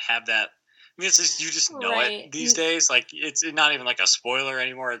can't have that. I mean, it's just, you just know it these days. Like, it's not even like a spoiler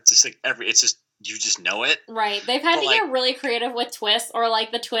anymore. It's just like it's just, you just know it. Right. They've had to get really creative with twists, or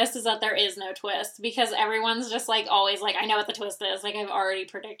like the twist is that there is no twist because everyone's just like always like, I know what the twist is. Like, I've already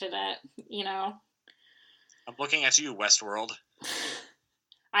predicted it, you know? I'm looking at you, Westworld.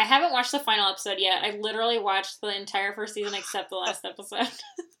 I haven't watched the final episode yet. I literally watched the entire first season except the last episode.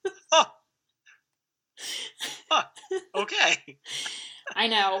 Huh. Okay. I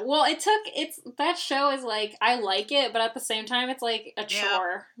know. Well, that show is like, I like it, but at the same time, it's like a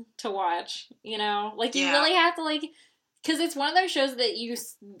chore to watch, you know? Like, you really have to, like, because it's one of those shows that you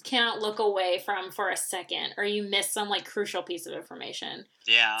cannot look away from for a second, or you miss some, like, crucial piece of information.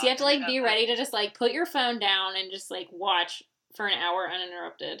 Yeah. So you have to, like, be ready to just, like, put your phone down and just, like, watch for an hour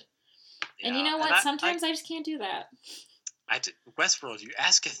uninterrupted. Yeah. And you know what? Sometimes I just can't do that. Westworld, you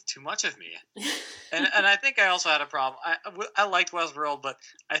ask too much of me. and I think I also had a problem. I liked Westworld, but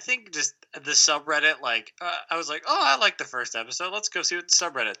I think just the subreddit, like, I was like, oh, I like the first episode. Let's go see what the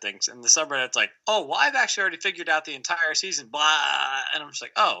subreddit thinks. And the subreddit's like, oh, well, I've actually already figured out the entire season, blah. And I'm just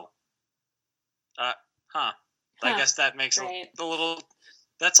like, oh. I guess that makes a little...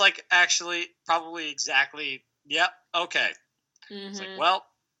 That's, like, actually probably exactly... Yep, okay. Mm-hmm. It's like, well,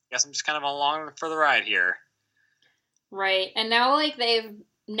 I guess I'm just kind of along for the ride here. Right. And now, like,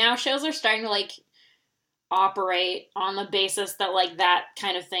 now shows are starting to, like, operate on the basis that, like, that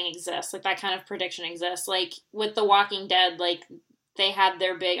kind of thing exists. Like, that kind of prediction exists. Like, with The Walking Dead, like, they had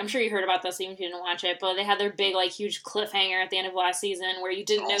their big, I'm sure you heard about this even if you didn't watch it, but they had their big, like, huge cliffhanger at the end of last season where you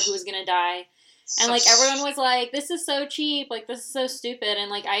didn't know who was gonna die. And, like, everyone was like, this is so cheap. Like, this is so stupid.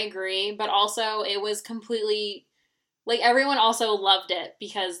 And, like, I agree. But also, it was completely, like, everyone also loved it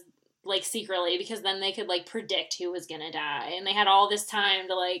because... like, secretly, because then they could, like, predict who was gonna die. And they had all this time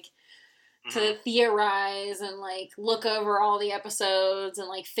to, like, to theorize and, like, look over all the episodes and,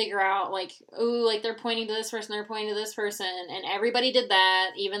 like, figure out, like, ooh, like, they're pointing to this person, they're pointing to this person. And everybody did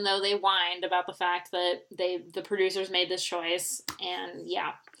that, even though they whined about the fact that the producers made this choice. And,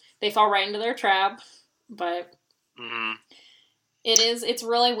 yeah, they fall right into their trap. But it's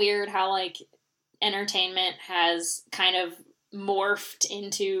really weird how, like, entertainment has kind of morphed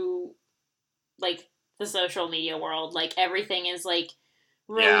into, like, the social media world. Like, everything is, like,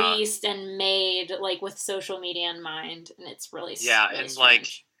 released and made, like, with social media in mind, and it's really and strange. Like,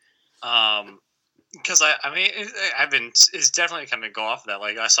 because I mean, it's definitely kind of go off of that.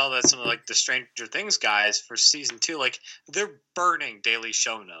 Like, I saw that some of, like, the Stranger Things guys for season 2, like, they're burning daily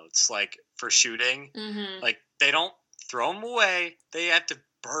show notes, like, for shooting. Like, they don't throw them away; they have to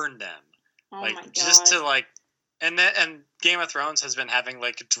burn them. Oh like, my God. Just to, like. And Game of Thrones has been having,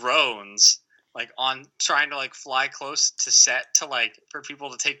 like, drones, like, on trying to, like, fly close to set to, like, for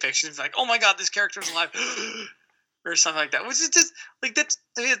people to take pictures. Like, oh my God, this character's alive, or something like that. Which is just, like, that's,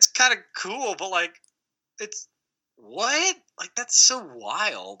 I mean, it's kind of cool, but, like, it's what? Like, that's so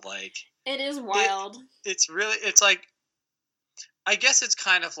wild. Like, it is wild. It's really, it's like, I guess it's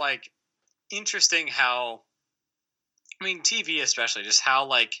kind of, like, interesting how, I mean, TV especially, just how,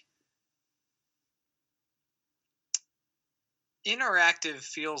 like, interactive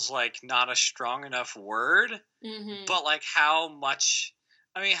feels like not a strong enough word, but, like, how much,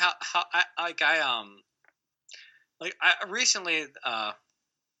 I mean, how I recently, I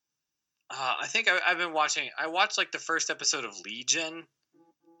think I've been watching, I watched, like, the first episode of Legion.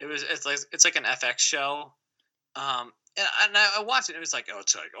 It's like an FX show. And I watched it and it was like,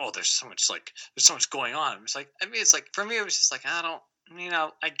 there's so much going on. It's like, I mean, it's like, for me, it was just like,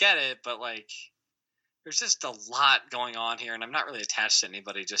 I get it, but, like, there's just a lot going on here, and I'm not really attached to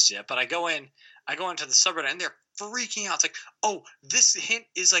anybody just yet. But I go into the subreddit, and they're freaking out. It's like, oh, this hint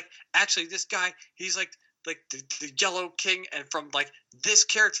is, like, actually this guy, he's like the Yellow King, and from, like, this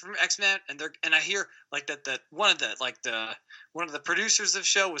character from X-Men, and I hear, like, that one of the producers of the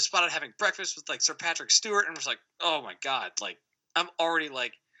show was spotted having breakfast with, like, Sir Patrick Stewart, and I was like, oh my God, like, I'm already,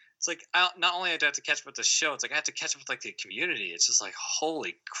 like, it's like, not only do I have to catch up with the show, it's like I have to catch up with, like, the community. It's just like,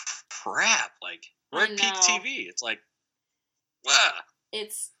 holy crap, like. We're at peak TV. It's like, wow.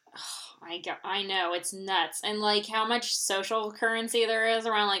 I know, it's nuts. And, like, how much social currency there is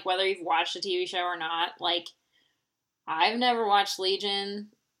around, like, whether you've watched a TV show or not. Like, I've never watched Legion,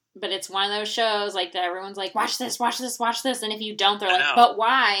 but it's one of those shows, like, that everyone's like, watch this, watch this, watch this. And if you don't, they're like, but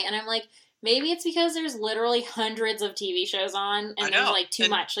why? And I'm like, maybe it's because there's literally hundreds of TV shows on, and there's, like, too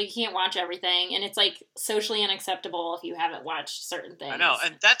much. Like, you can't watch everything, and it's, like, socially unacceptable if you haven't watched certain things. I know,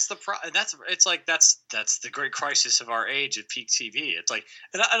 and that's the it's like, that's the great crisis of our age at peak TV. It's like,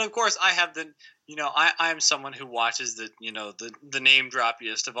 and of course, I have the, I'm someone who watches the name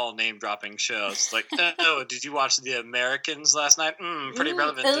droppiest of all name dropping shows. Like, oh, did you watch The Americans last night? Pretty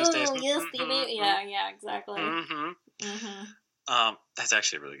relevant these days. Yes, yeah, exactly. That's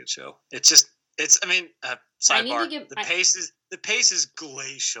actually a really good show. Sidebar. The pace is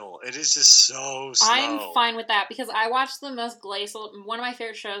glacial. It is just so slow. I'm fine with that because I watched the most glacial. One of my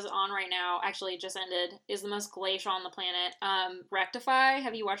favorite shows on right now, actually just ended, is the most glacial on the planet. Rectify.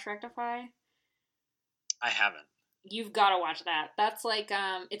 Have you watched Rectify? I haven't. You've got to watch that. That's like,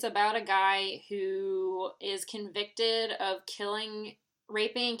 it's about a guy who is convicted of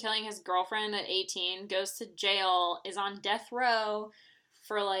raping and killing his girlfriend at 18, goes to jail, is on death row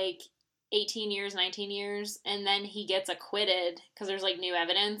for like 18 years, 19 years, and then he gets acquitted because there's like new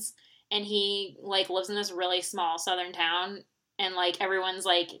evidence, and he like lives in this really small southern town, and like everyone's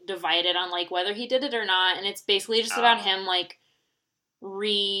like divided on like whether he did it or not, and it's basically just about him like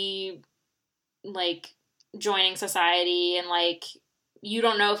joining society, and like you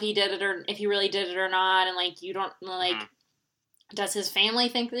don't know if he did it or if he really did it or not, and like you don't like does his family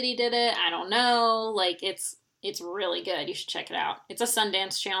think that he did it? I don't know. Like it's really good. You should check it out. It's a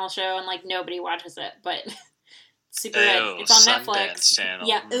Sundance Channel show, and like nobody watches it, but it's super good. It's on Sundance Netflix. Channel.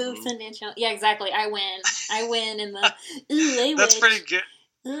 Yeah, Sundance Channel. Yeah, exactly. I win in the That's pretty good.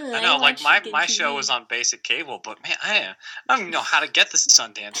 I know, like my show was on basic cable, but man, I don't even know how to get the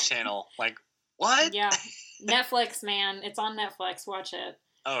Sundance Channel. Like, what? Yeah, Netflix, man. It's on Netflix. Watch it.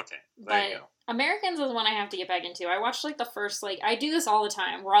 Oh, okay, there you go. Americans is one I have to get back into. I watched like the first, like, I do this all the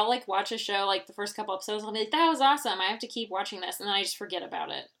time where I'll like watch a show, like the first couple episodes, I'll be like, that was awesome, I have to keep watching this, and then I just forget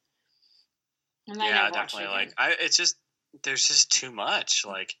about it. And yeah, definitely. Like, there's just too much.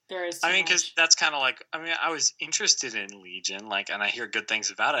 Like, there is too much. Because that's kind of like, I was interested in Legion, like, and I hear good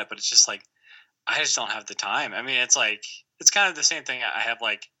things about it, but it's just like, I just don't have the time. It's like, it's kind of the same thing I have,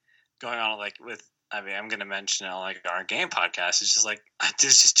 like, going on, like, with, I'm going to mention it, like, our game podcast. It's just like,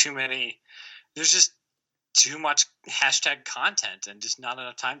 there's just too much hashtag content and just not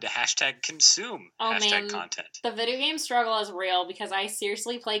enough time to hashtag consume content. The video game struggle is real because I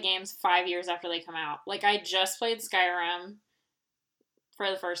seriously play games 5 years after they come out. Like, I just played Skyrim for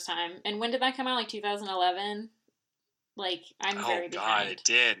the first time. And when did that come out? Like 2011? Like, I'm very behind. Oh, God, it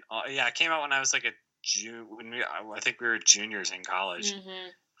did. Yeah, it came out when I was like I think we were juniors in college. Mm-hmm.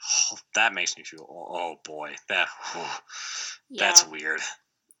 Oh, that makes me feel, oh boy, that's weird.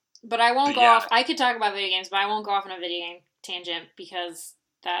 But I won't go off. I could talk about video games, but I won't go off on a video game tangent because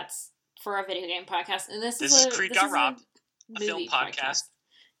that's for a video game podcast. And this is CreedGotRobbed, a film podcast.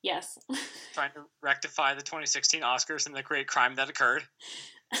 Yes. Trying to rectify the 2016 Oscars and the great crime that occurred.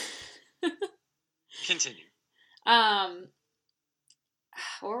 Continue. What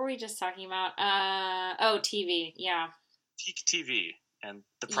were we just talking about? TV. Yeah. Peak TV. And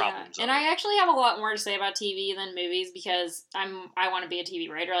the problems. Yeah. And I actually have a lot more to say about TV than movies because I want to be a TV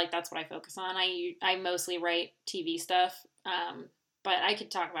writer. Like, that's what I focus on. I mostly write TV stuff. But I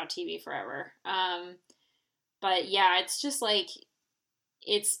could talk about TV forever. But yeah, it's just like,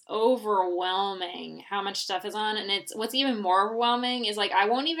 it's overwhelming how much stuff is on. And what's even more overwhelming is like, I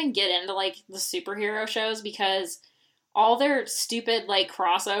won't even get into like the superhero shows because all their stupid like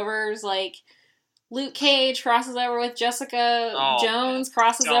crossovers, like Luke Cage crosses over with Jessica Jones,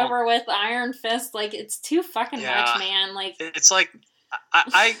 crosses over with Iron Fist. Like, it's too fucking much, man. Like, it's like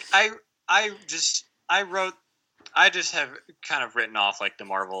I just have kind of written off like the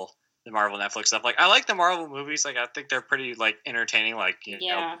Marvel Netflix stuff. Like, I like the Marvel movies. Like, I think they're pretty like entertaining. Like, you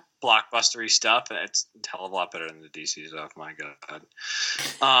know, blockbustery stuff. And it's a hell of a lot better than the DC stuff. My God.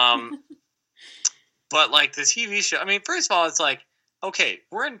 But like the TV show. First of all, it's like, okay,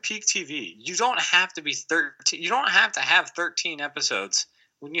 we're in peak TV. You don't have to be 13. You don't have to have 13 episodes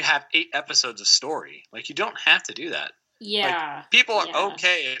when you have 8 episodes of story. Like, you don't have to do that. Yeah. Like, people are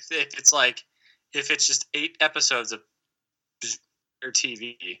okay if it's just 8 episodes of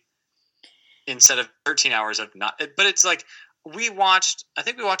TV instead of 13 hours of not. But it's like I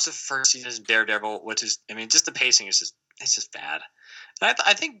think we watched the first season of Daredevil, which is, just the pacing is just bad. And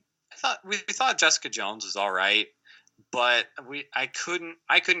we thought Jessica Jones was all right. But I couldn't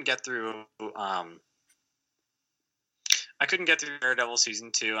get through. I couldn't get through Daredevil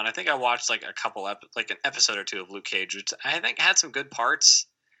season 2, and I think I watched like an episode or 2 of Luke Cage, which I think had some good parts.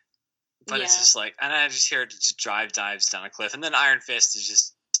 But it's just like, and I just hear it just dives down a cliff, and then Iron Fist is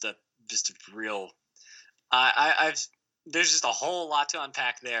just a real. There's just a whole lot to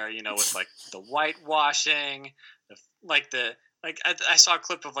unpack there, with like the whitewashing, I saw a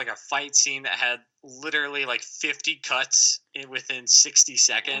clip of like a fight scene that had literally like 50 cuts within 60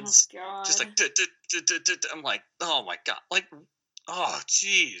 seconds. Oh, God. Just like, I'm like, oh my God. Like, oh,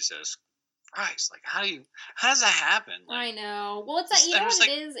 Jesus Christ, like how does that happen? Like, I know. Well, it's that, you know what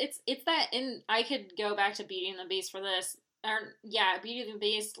it is? It's that, and I could go back to Beauty and the Beast for this. Or, yeah, Beauty and the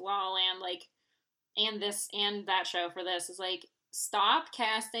Beast, La La Land, like, and this, and that show for this is like, stop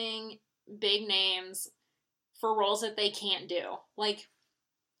casting big names for roles that they can't do. Like,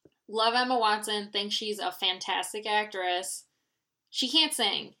 love Emma Watson, think she's a fantastic actress. She can't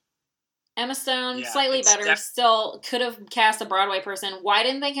sing. Emma Stone, slightly better, still could have cast a Broadway person. Why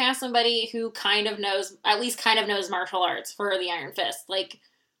didn't they cast somebody who at least kind of knows martial arts for the Iron Fist? Like,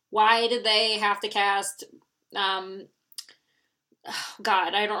 why did they have to cast, God,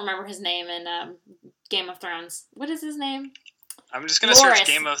 I don't remember his name in Game of Thrones. What is his name? I'm just going to search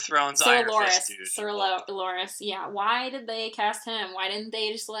Game of Thrones Sir Iron Fist, dude. Sir Loras, yeah. Why did they cast him? Why didn't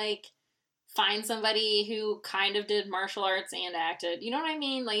they just, like, find somebody who kind of did martial arts and acted? You know what I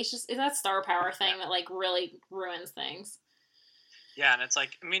mean? Like, it's that star power thing that, like, really ruins things. Yeah, and it's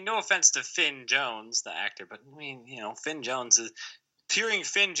like, I mean, no offense to Finn Jones, the actor, but I mean, you know, hearing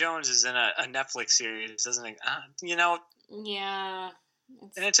Finn Jones is in a Netflix series doesn't, you know. Yeah.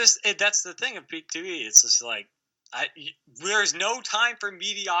 And that's the thing of peak TV. It's just like, there's no time for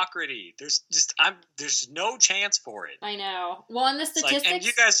mediocrity. There's no chance for it. I know. Well, and the statistics, and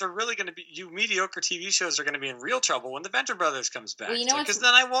you guys are really going to be, you mediocre TV shows are going to be in real trouble when the Venture Brothers comes back. Well, you know, because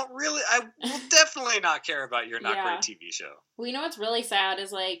then I will definitely not care about your not great TV show. Well, you know what's really sad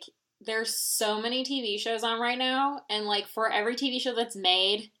is, like, there's so many TV shows on right now, and, like, for every TV show that's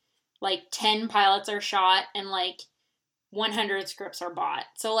made, like, 10 pilots are shot, and, like, 100 scripts are bought.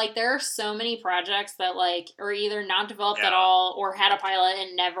 So, like, there are so many projects that, like, are either not developed at all or had a pilot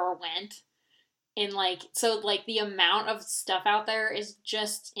and never went. And, like, so, like, the amount of stuff out there is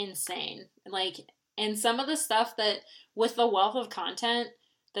just insane. Like, and some of the stuff that, with the wealth of content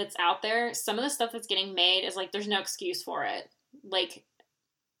that's out there, some of the stuff that's getting made is, like, there's no excuse for it. Like,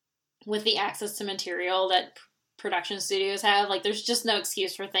 with the access to material that production studios have, like, there's just no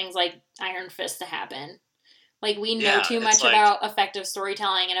excuse for things like Iron Fist to happen. Like, we know too much about effective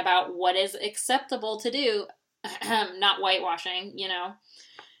storytelling and about what is acceptable to do, not whitewashing, you know?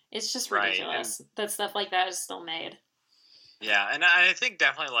 It's just ridiculous that stuff like that is still made. Yeah, and I think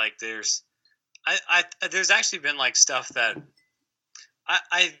definitely, like, there's actually been, like, stuff that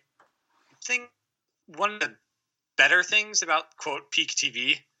I think one of the better things about, quote, peak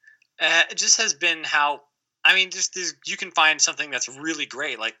TV, it just has been how, I mean, just you can find something that's really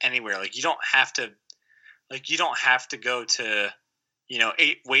great, like, anywhere. Like, you don't have to go to, you know,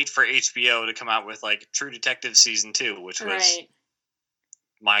 wait for HBO to come out with, like, True Detective Season 2, which was,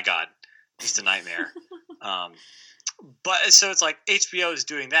 my God, just a nightmare. But so it's like HBO is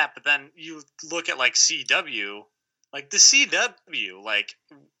doing that, but then you look at, like, CW, like the CW, like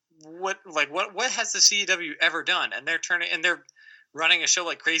what has the CW ever done? And they're running a show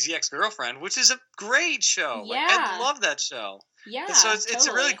like Crazy Ex-Girlfriend, which is a great show. Yeah. Like, I love that show. Yeah. And so it's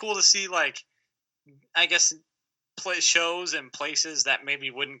really cool to see, like, I guess, shows and places that maybe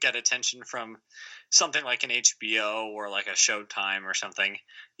wouldn't get attention from something like an HBO or like a Showtime or something,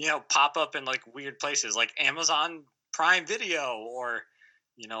 you know, pop up in, like, weird places like Amazon Prime Video or,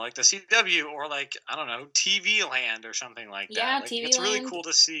 you know, like the CW or, like, I don't know, TV Land or something like that. Yeah, like, TV it's Land. Really cool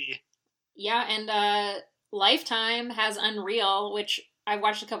to see. Yeah, and Lifetime has Unreal, which I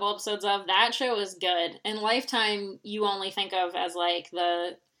watched a couple episodes of. That show is good. And Lifetime you only think of as, like,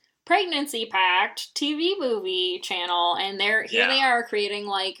 the Pregnancy Pact TV movie channel, and here they are creating,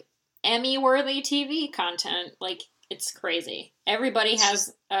 like, Emmy-worthy TV content. Like, it's crazy. Everybody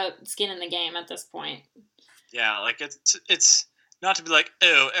has skin in the game at this point. Yeah, like, it's not to be like,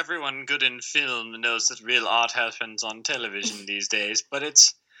 oh, everyone good in film knows that real art happens on television these days, but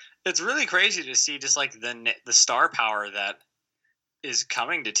it's really crazy to see just, like, the star power that is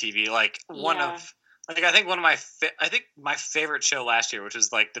coming to TV. Like, I think my favorite show last year, which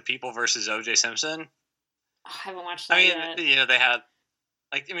was, like, The People versus O.J. Simpson. I haven't watched that yet. You know, they have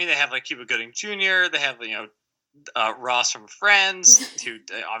like Cuba Gooding Jr. They have, you know, Ross from Friends, who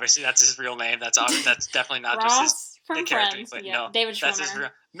obviously that's his real name. That's definitely not Ross just from the character. Friends. But yeah. no, David Schwimmer. That's his real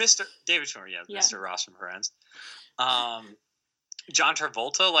Mr. David Schwimmer. Yeah, Mr. Ross from Friends. John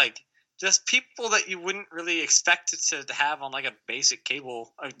Travolta, like, just people that you wouldn't really expect to have on, like, a basic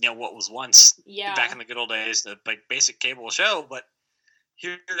cable, you know, what was once back in the good old days, the, like, basic cable show, but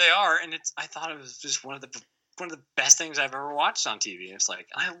here they are, and I thought it was just one of the best things I've ever watched on TV. It's like,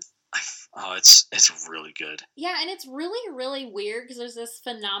 it's really good. Yeah, and it's really, really weird because there's this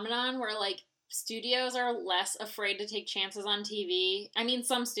phenomenon where, like, studios are less afraid to take chances on TV. I mean,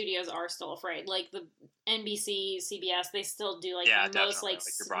 some studios are still afraid. Like, the NBC, CBS, they still do, like, the most, like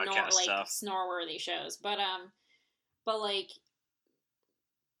snore-worthy shows. But, like,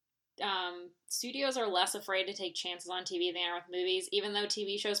 studios are less afraid to take chances on TV than they are with movies, even though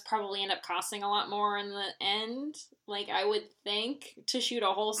TV shows probably end up costing a lot more in the end. Like, I would think to shoot a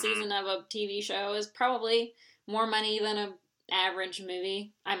whole season of a TV show is probably more money than an average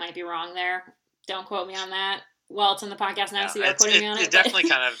movie. I might be wrong there. Don't quote me on that. Well, it's in the podcast now, so you are quoting me on it. It definitely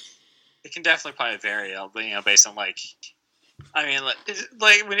it can definitely probably vary, based on, like, I mean,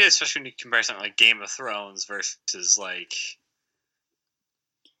 especially when you compare something like Game of Thrones versus, like,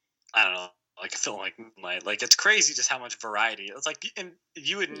 I don't know, like a film like Moonlight. Like, it's crazy just how much variety. It's like, and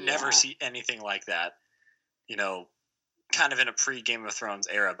you would never see anything like that, kind of in a pre-Game of Thrones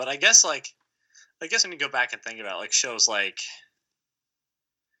era. But I guess when you go back and think about, like, shows like,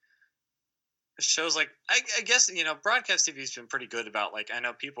 I guess, broadcast TV's been pretty good about, like, I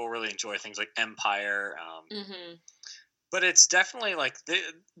know people really enjoy things like Empire, but it's definitely, like,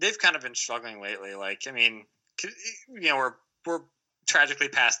 they've kind of been struggling lately. Like, I mean, we're tragically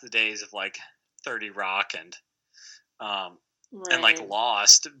past the days of, like, 30 Rock and and, like,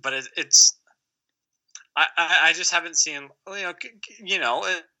 Lost, but it's I just haven't seen,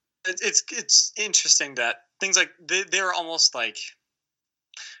 it's interesting that things like they're almost like,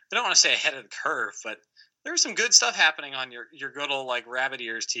 I don't want to say ahead of the curve, but there's some good stuff happening on your good old, like, rabbit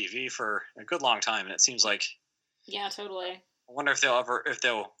ears TV for a good long time, and it seems like, yeah, totally. I wonder if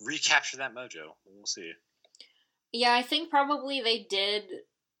they'll recapture that mojo. We'll see. Yeah, I think probably they did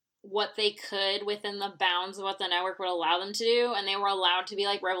what they could within the bounds of what the network would allow them to do, and they were allowed to be,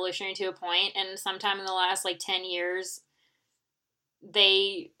 like, revolutionary to a point, and sometime in the last, like, 10 years,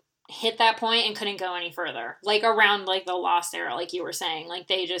 they hit that point and couldn't go any further. Like, around, like, the Lost era, like you were saying. Like,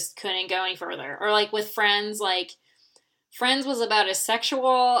 they just couldn't go any further. Or, like, with Friends, like, Friends was about as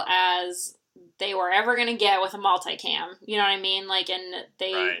sexual as they were ever going to get with a multicam. You know what I mean? Like, and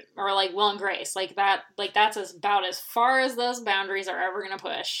they, or, like, Will and Grace. Like, that's about as far as those boundaries are ever going to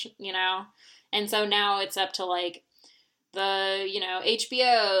push, And so now it's up to, like, the,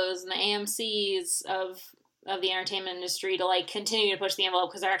 HBOs and the AMCs of the entertainment industry to, like, continue to push the envelope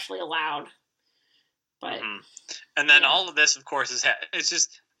because they're actually allowed. But and then all of this, of course, it's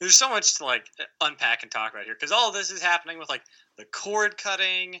just, there's so much to, like, unpack and talk about here, because all of this is happening with, like, the cord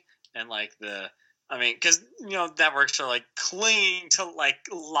cutting and, like, because networks are, like, clinging to, like,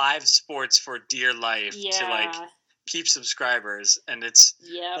 live sports for dear life to, like, keep subscribers, and it's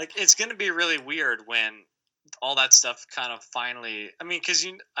like, it's gonna be really weird when all that stuff kind of finally, I mean, because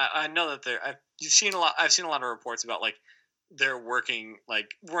I know that I've seen a lot of reports about, like, they're working, like,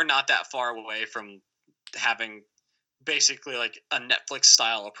 we're not that far away from having basically, like, a Netflix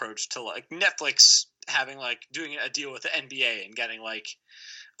style approach to, like, Netflix having, like, doing a deal with the NBA and getting, like,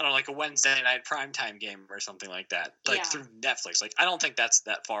 I don't know, like a Wednesday night primetime game or something like that, like, through Netflix. Like, I don't think that's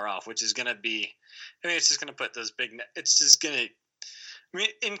that far off, which is going to be, I mean, it's just going to put those big, it's just going to, I mean,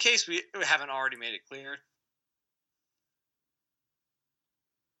 in case we haven't already made it clear,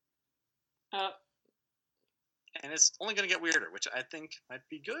 and it's only going to get weirder, which I think might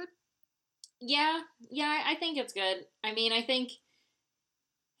be good. Yeah, I think it's good. I mean, I think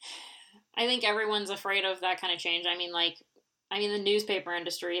everyone's afraid of that kind of change. I mean, the newspaper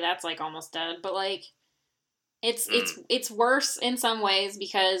industry, that's, like, almost dead. But, like, it's worse in some ways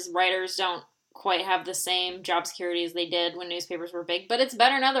because writers don't quite have the same job security as they did when newspapers were big. But it's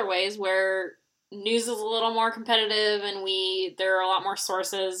better in other ways where news is a little more competitive and there are a lot more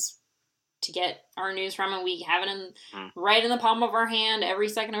sources to get our news from, and we have it right in the palm of our hand every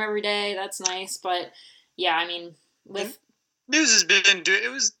second of every day. That's nice. But yeah, I mean, with news has been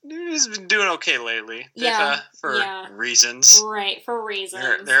doing okay lately. For reasons. Right, for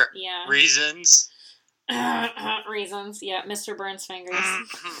reasons. There reasons. Reasons. Yeah, Mr. Burns' fingers.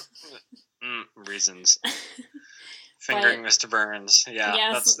 Reasons. Fingering Mr. Burns. Yeah,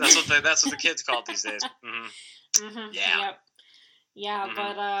 yes. that's what the kids call it these days. Yeah. Yep. Yeah,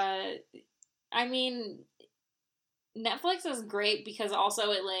 but I mean, Netflix is great because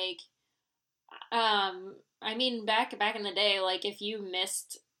also it, like, I mean, back in the day, like, if you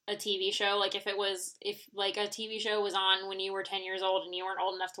missed a TV show, like, if a TV show was on when you were 10 years old and you weren't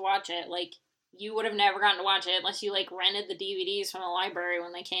old enough to watch it, like, you would have never gotten to watch it unless you, like, rented the DVDs from the library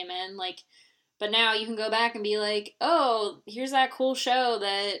when they came in, like, but now you can go back and be like, oh, here's that cool show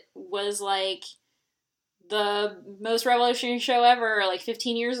that was, like, the most revolutionary show ever, like,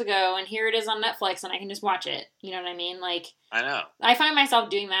 15 years ago, and here it is on Netflix, and I can just watch it. You know what I mean? Like, I know. I find myself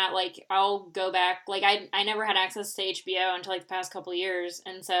doing that. Like, I'll go back. Like, I never had access to HBO until, like, the past couple years,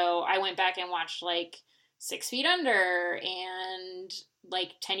 and so I went back and watched, like, 6 Feet Under and,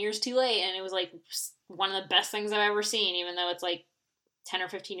 like, 10 Years Too Late, and it was, like, one of the best things I've ever seen, even though it's, like, 10 or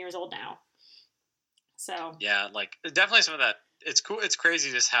 15 years old now. So. Yeah, like, definitely some of that. it's cool. It's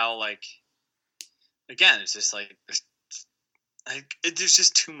crazy just how like, again, it's just like there's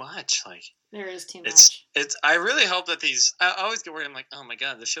just too much. Like there is too much. It's. I really hope that these. I always get worried. I'm like, oh my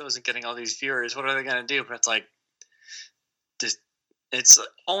god, the show isn't getting all these viewers. What are they gonna do? But it's like, just it's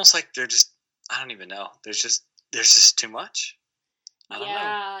almost like they're just. I don't even know. There's just too much. I don't know.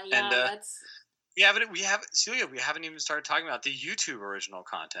 Yeah, and that's. Celia, we haven't even started talking about the YouTube original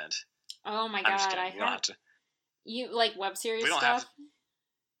content. Oh my god, I have to. You like web series stuff?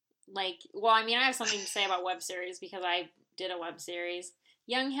 Like, well, I mean, I have something to say about web series because I did a web series,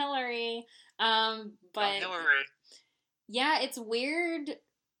 Young Hillary. But Young Hillary. Yeah, it's weird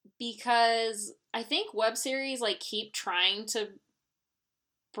because I think web series like keep trying to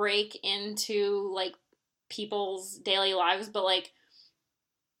break into like people's daily lives, but like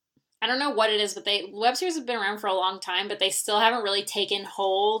I don't know what it is, but web series have been around for a long time, but they still haven't really taken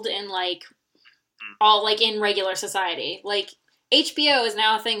hold in like all like in regular society. Like HBO is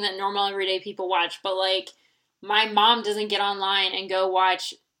now a thing that normal everyday people watch, but like my mom doesn't get online and go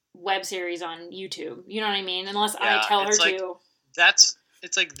watch web series on YouTube. You know what I mean? Unless I tell her like, to.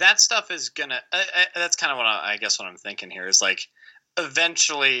 It's like that stuff is gonna. That's kind of what I guess what I'm thinking here is like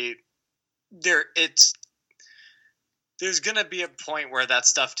eventually there's going to be a point where that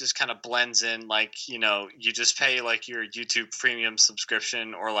stuff just kind of blends in, like, you know, you just pay, like, your YouTube premium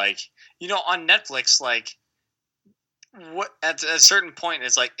subscription or, like, you know, on Netflix, like, what at a certain point,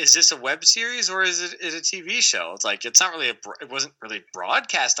 it's like, is this a web series or is it a TV show? It's like, it's not really it wasn't really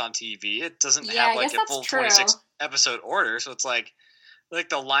broadcast on TV. It doesn't have, like, a full 26-episode order, so it's like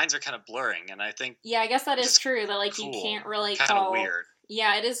the lines are kind of blurring, and I think... Yeah, I guess that is true, that, like, cool. You can't really kind of weird.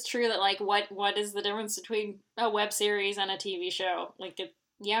 Yeah, it is true that, like, what is the difference between a web series and a TV show? Like,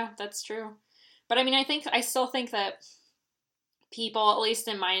 yeah, that's true. But, I mean, I still think that people, at least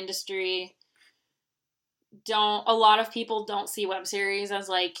in my industry, a lot of people don't see web series as,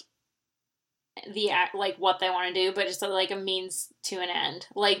 like, what they want to do, but just, like, a means to an end.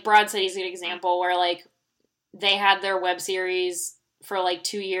 Like, Broad City is a good example where, like, they had their web series for like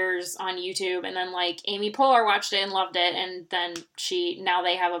 2 years on YouTube, and then like Amy Poehler watched it and loved it, and then now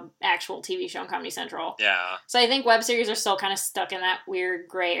they have an actual TV show on Comedy Central. Yeah. So I think web series are still kind of stuck in that weird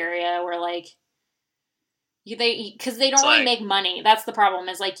gray area where like because they don't really make money. That's the problem,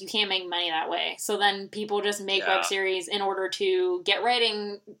 is like you can't make money that way. So then people just make web series in order to get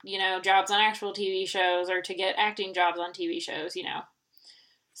writing, you know, jobs on actual TV shows or to get acting jobs on TV shows, you know.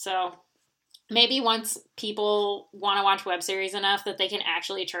 So maybe once people want to watch web series enough that they can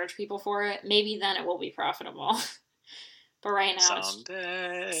actually charge people for it, maybe then it will be profitable. But right now,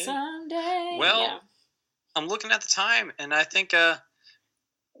 someday. Well, I'm looking at the time, and I think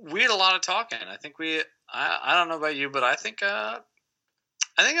we had a lot of talking. I think I don't know about you, but I think that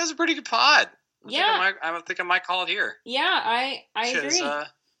was a pretty good pod. I think I might call it here. Yeah, I agree.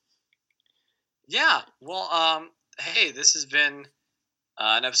 Yeah. Well, hey, this has been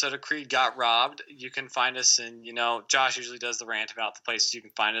an episode of Creed Got Robbed. You can find us in, you know, Josh usually does the rant about the places you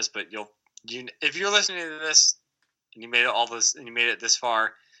can find us, but if you're listening to this and you made it this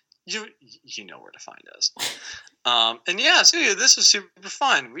far, you know where to find us. And yeah, so this was super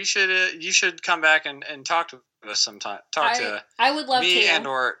fun. You should come back and talk to us sometime. I would love me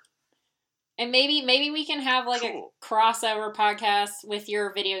to. And maybe we can have like a crossover podcast with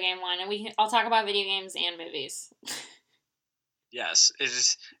your video game one, and I'll talk about video games and movies. Yes, it's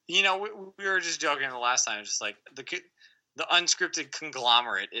just, you know, we were just joking the last time. It's just like the unscripted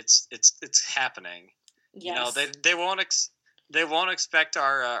conglomerate. It's happening. Yes. You know, they won't expect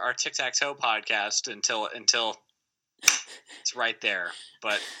our tic-tac-toe podcast until it's right there.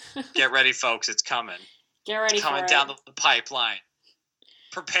 But get ready, folks. It's coming. Get ready. It's coming down the pipeline.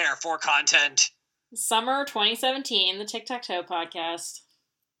 Prepare for content. Summer 2017, the Tic-Tac-Toe podcast.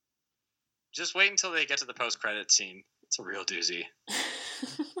 Just wait until they get to the post-credit scene. It's a real doozy.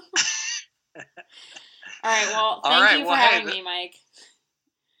 All right, well, thank you for having me, Mike.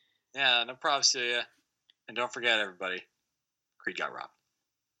 Yeah, no problem, Celia. And don't forget, everybody, Creed got robbed.